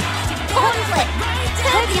hatred, conflict,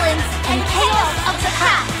 turbulence, and chaos of the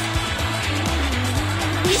past.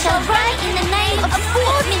 We shall write in the name of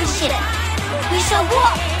swordsmanship. We shall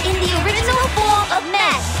walk in the original form of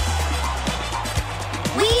man.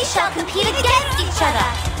 We shall compete against each other,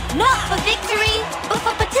 not for victory, but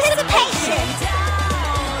for participation.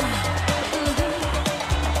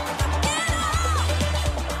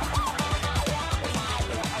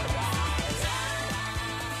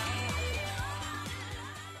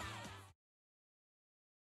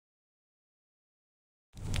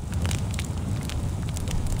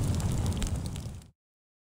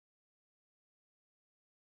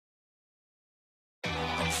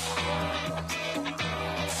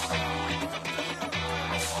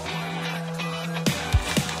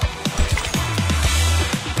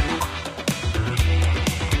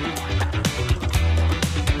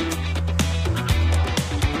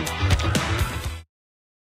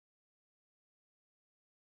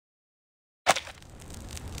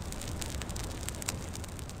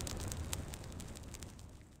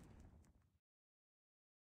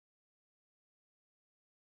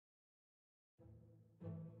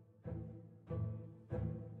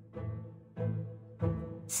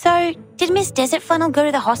 So, did Miss Desert Funnel go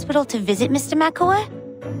to the hospital to visit Mr. Makua?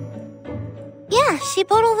 Yeah, she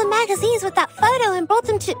bought all the magazines with that photo and brought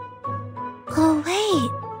them to... Oh, wait.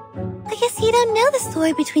 I guess you don't know the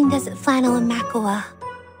story between Desert Flannel and Makua.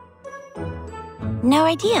 No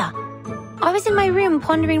idea. I was in my room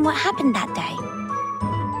pondering what happened that day.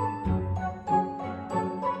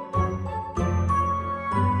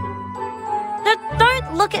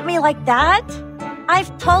 Don't look at me like that.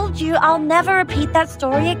 I've told you I'll never repeat that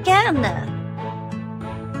story again.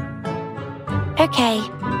 Okay,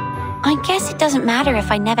 I guess it doesn't matter if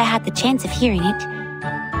I never had the chance of hearing it.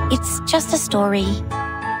 It's just a story.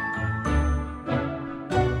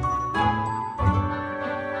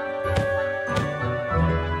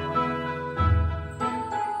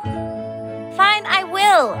 Fine,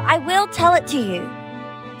 I will tell it to you.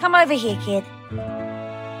 Come over here, kid.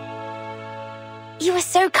 You are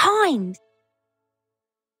so kind.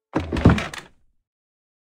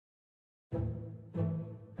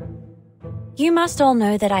 You must all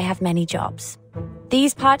know that I have many jobs.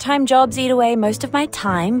 These part-time jobs eat away most of my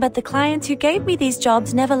time, but the clients who gave me these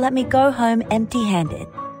jobs never let me go home empty-handed.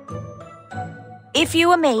 If you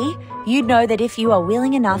were me, you'd know that if you are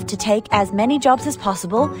willing enough to take as many jobs as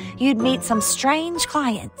possible, you'd meet some strange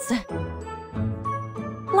clients.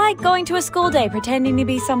 Like going to a school day pretending to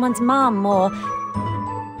be someone's mum, or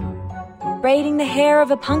braiding the hair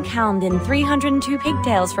of a punk hound in 302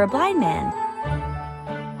 pigtails for a blind man.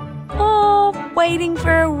 Or waiting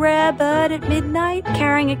for a rare bird at midnight,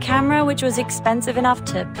 carrying a camera which was expensive enough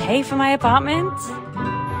to pay for my apartment.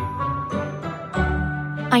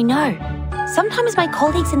 I know. Sometimes my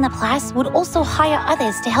colleagues in the class would also hire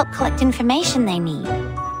others to help collect information they need.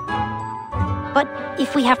 But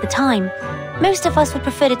if we have the time, most of us would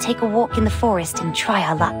prefer to take a walk in the forest and try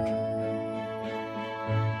our luck.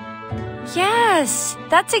 Yes,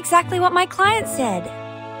 that's exactly what my client said.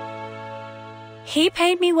 He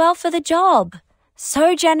paid me well for the job.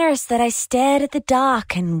 So generous that I stared at the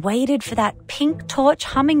dark and waited for that pink torch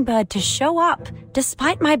hummingbird to show up,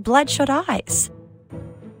 despite my bloodshot eyes.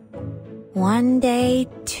 1 day,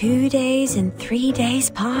 2 days, and 3 days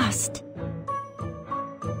passed.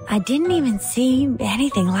 I didn't even see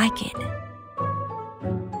anything like it.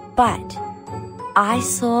 But I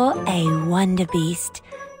saw a wonder beast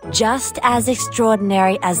just as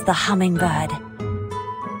extraordinary as the hummingbird.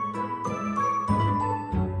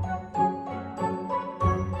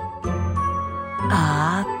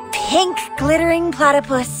 A pink glittering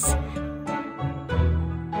platypus.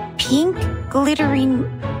 Pink glittering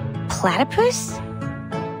platypus?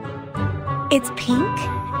 It's pink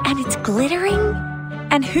and it's glittering.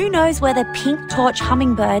 And who knows whether pink torch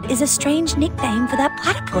hummingbird is a strange nickname for that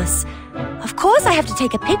platypus. Of course I have to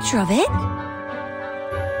take a picture of it.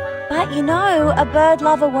 But you know, a bird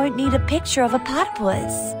lover won't need a picture of a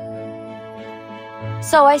platypus.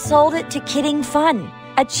 So I sold it to Kidding Fun,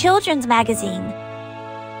 a children's magazine.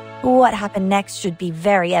 What happened next should be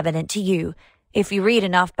very evident to you, if you read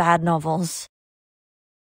enough bad novels.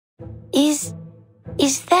 Is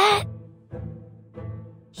that...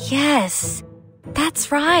 Yes,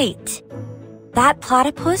 that's right. That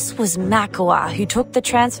platypus was Makua, who took the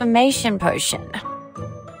transformation potion.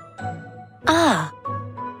 Ah,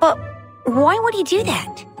 but why would he do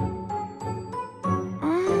that?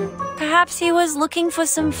 Perhaps he was looking for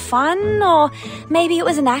some fun, or maybe it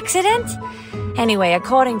was an accident? Anyway,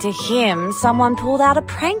 according to him, someone pulled out a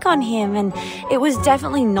prank on him, and it was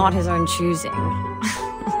definitely not his own choosing.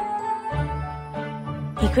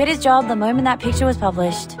 He quit his job the moment that picture was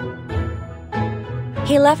published.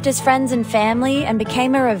 He left his friends and family and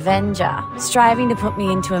became a revenger, striving to put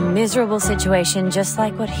me into a miserable situation just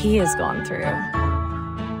like what he has gone through.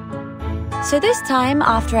 So this time,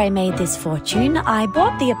 after I made this fortune, I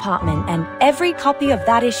bought the apartment and every copy of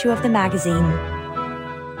that issue of the magazine.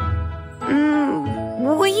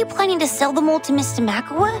 Were you planning to sell them all to Mr.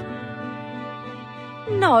 Makua?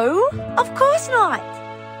 No, of course not.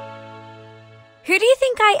 Who do you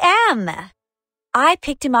think I am? I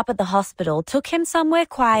picked him up at the hospital, took him somewhere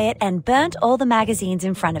quiet, and burnt all the magazines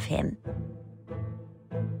in front of him.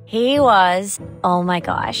 He was, oh my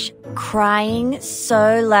gosh, crying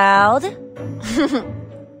so loud.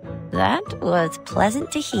 That was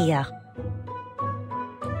pleasant to hear.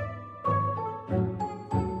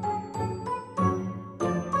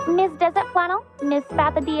 Ms. Desert Flannel, Ms.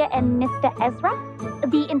 Fatherdeer, and Mr. Ezra,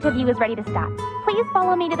 the interview is ready to start. Please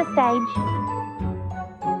follow me to the stage.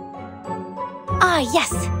 Ah,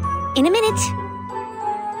 yes. In a minute.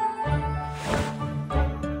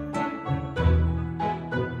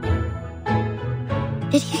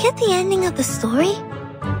 Did you get the ending of the story?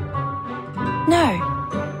 No,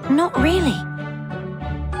 not really.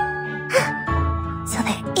 So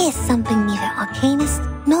there is something neither arcanists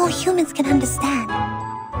nor humans can understand.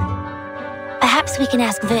 Perhaps we can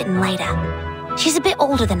ask Vertin later. She's a bit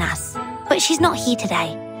older than us, but she's not here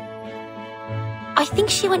today. I think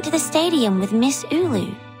she went to the stadium with Miss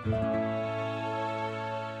Ulu.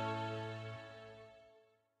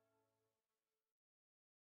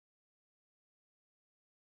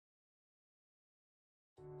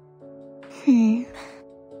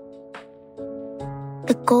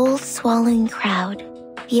 The gold-swallowing crowd,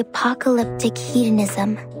 the apocalyptic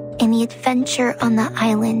hedonism, and the adventure on the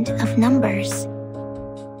island of numbers.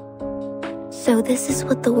 So this is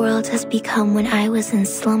what the world has become when I was in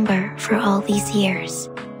slumber for all these years.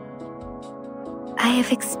 I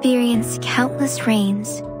have experienced countless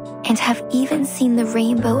rains and have even seen the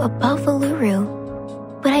rainbow above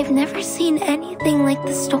Uluru, but I've never seen anything like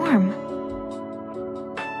the storm.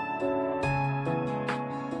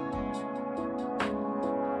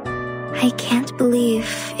 I can't believe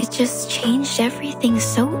it just changed everything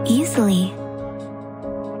so easily.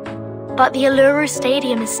 But the Uluru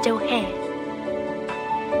Stadium is still here.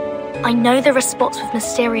 I know there are spots with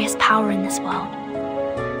mysterious power in this world.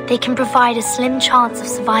 They can provide a slim chance of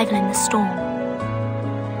survival in the storm.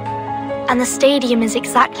 And the stadium is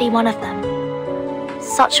exactly one of them.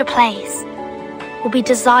 Such a place will be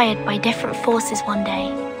desired by different forces one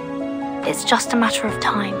day. It's just a matter of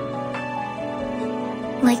time.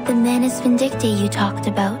 Like the Manus Vindictae you talked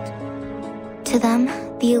about. To them,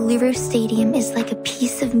 the Uluru Stadium is like a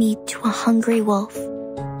piece of meat to a hungry wolf.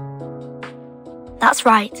 That's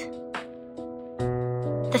right.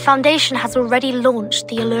 The Foundation has already launched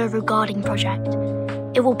the Uluru Guardian project.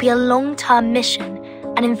 It will be a long-term mission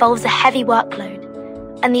and involves a heavy workload,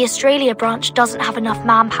 and the Australia branch doesn't have enough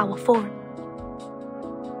manpower for it.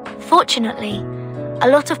 Fortunately, a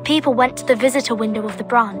lot of people went to the visitor window of the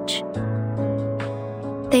branch.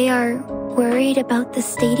 They are worried about the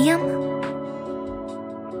stadium?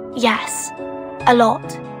 Yes, a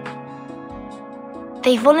lot.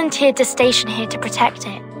 They volunteered to station here to protect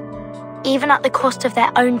it, even at the cost of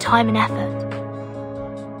their own time and effort.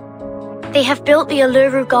 They have built the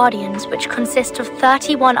Uluru Guardians, which consist of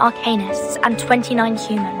 31 arcanists and 29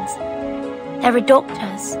 humans. There are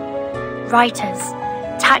doctors, writers,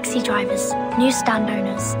 taxi drivers, newsstand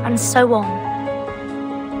owners, and so on.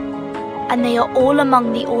 And they are all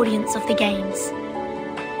among the audience of the games.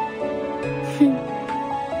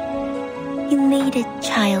 You made it,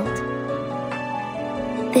 child.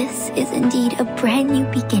 This is indeed a brand new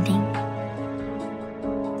beginning.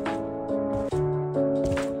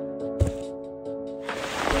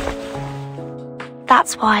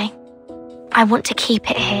 That's why I want to keep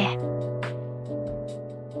it here.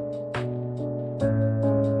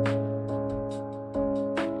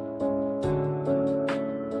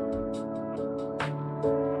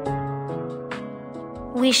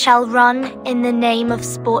 We shall run in the name of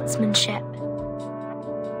sportsmanship.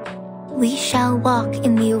 We shall walk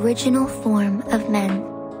in the original form of men.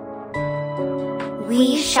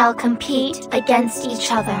 We shall compete against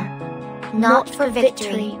each other, not for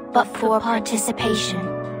victory, but for participation.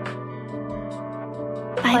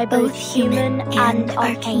 By both human and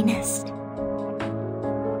arcanist.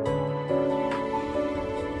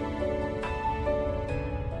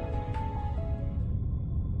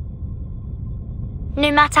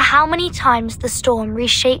 No matter how many times the storm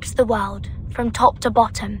reshapes the world from top to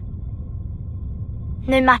bottom,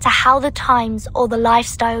 no matter how the times or the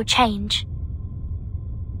lifestyle change,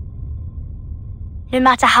 no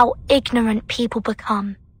matter how ignorant people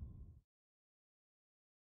become,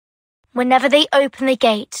 whenever they open the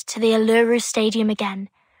gate to the Uluru Stadium again,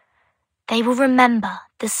 they will remember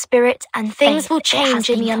the spirit and things will change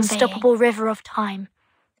in the unstoppable river of time.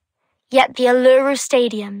 Yet the Uluru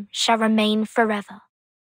Stadium shall remain forever.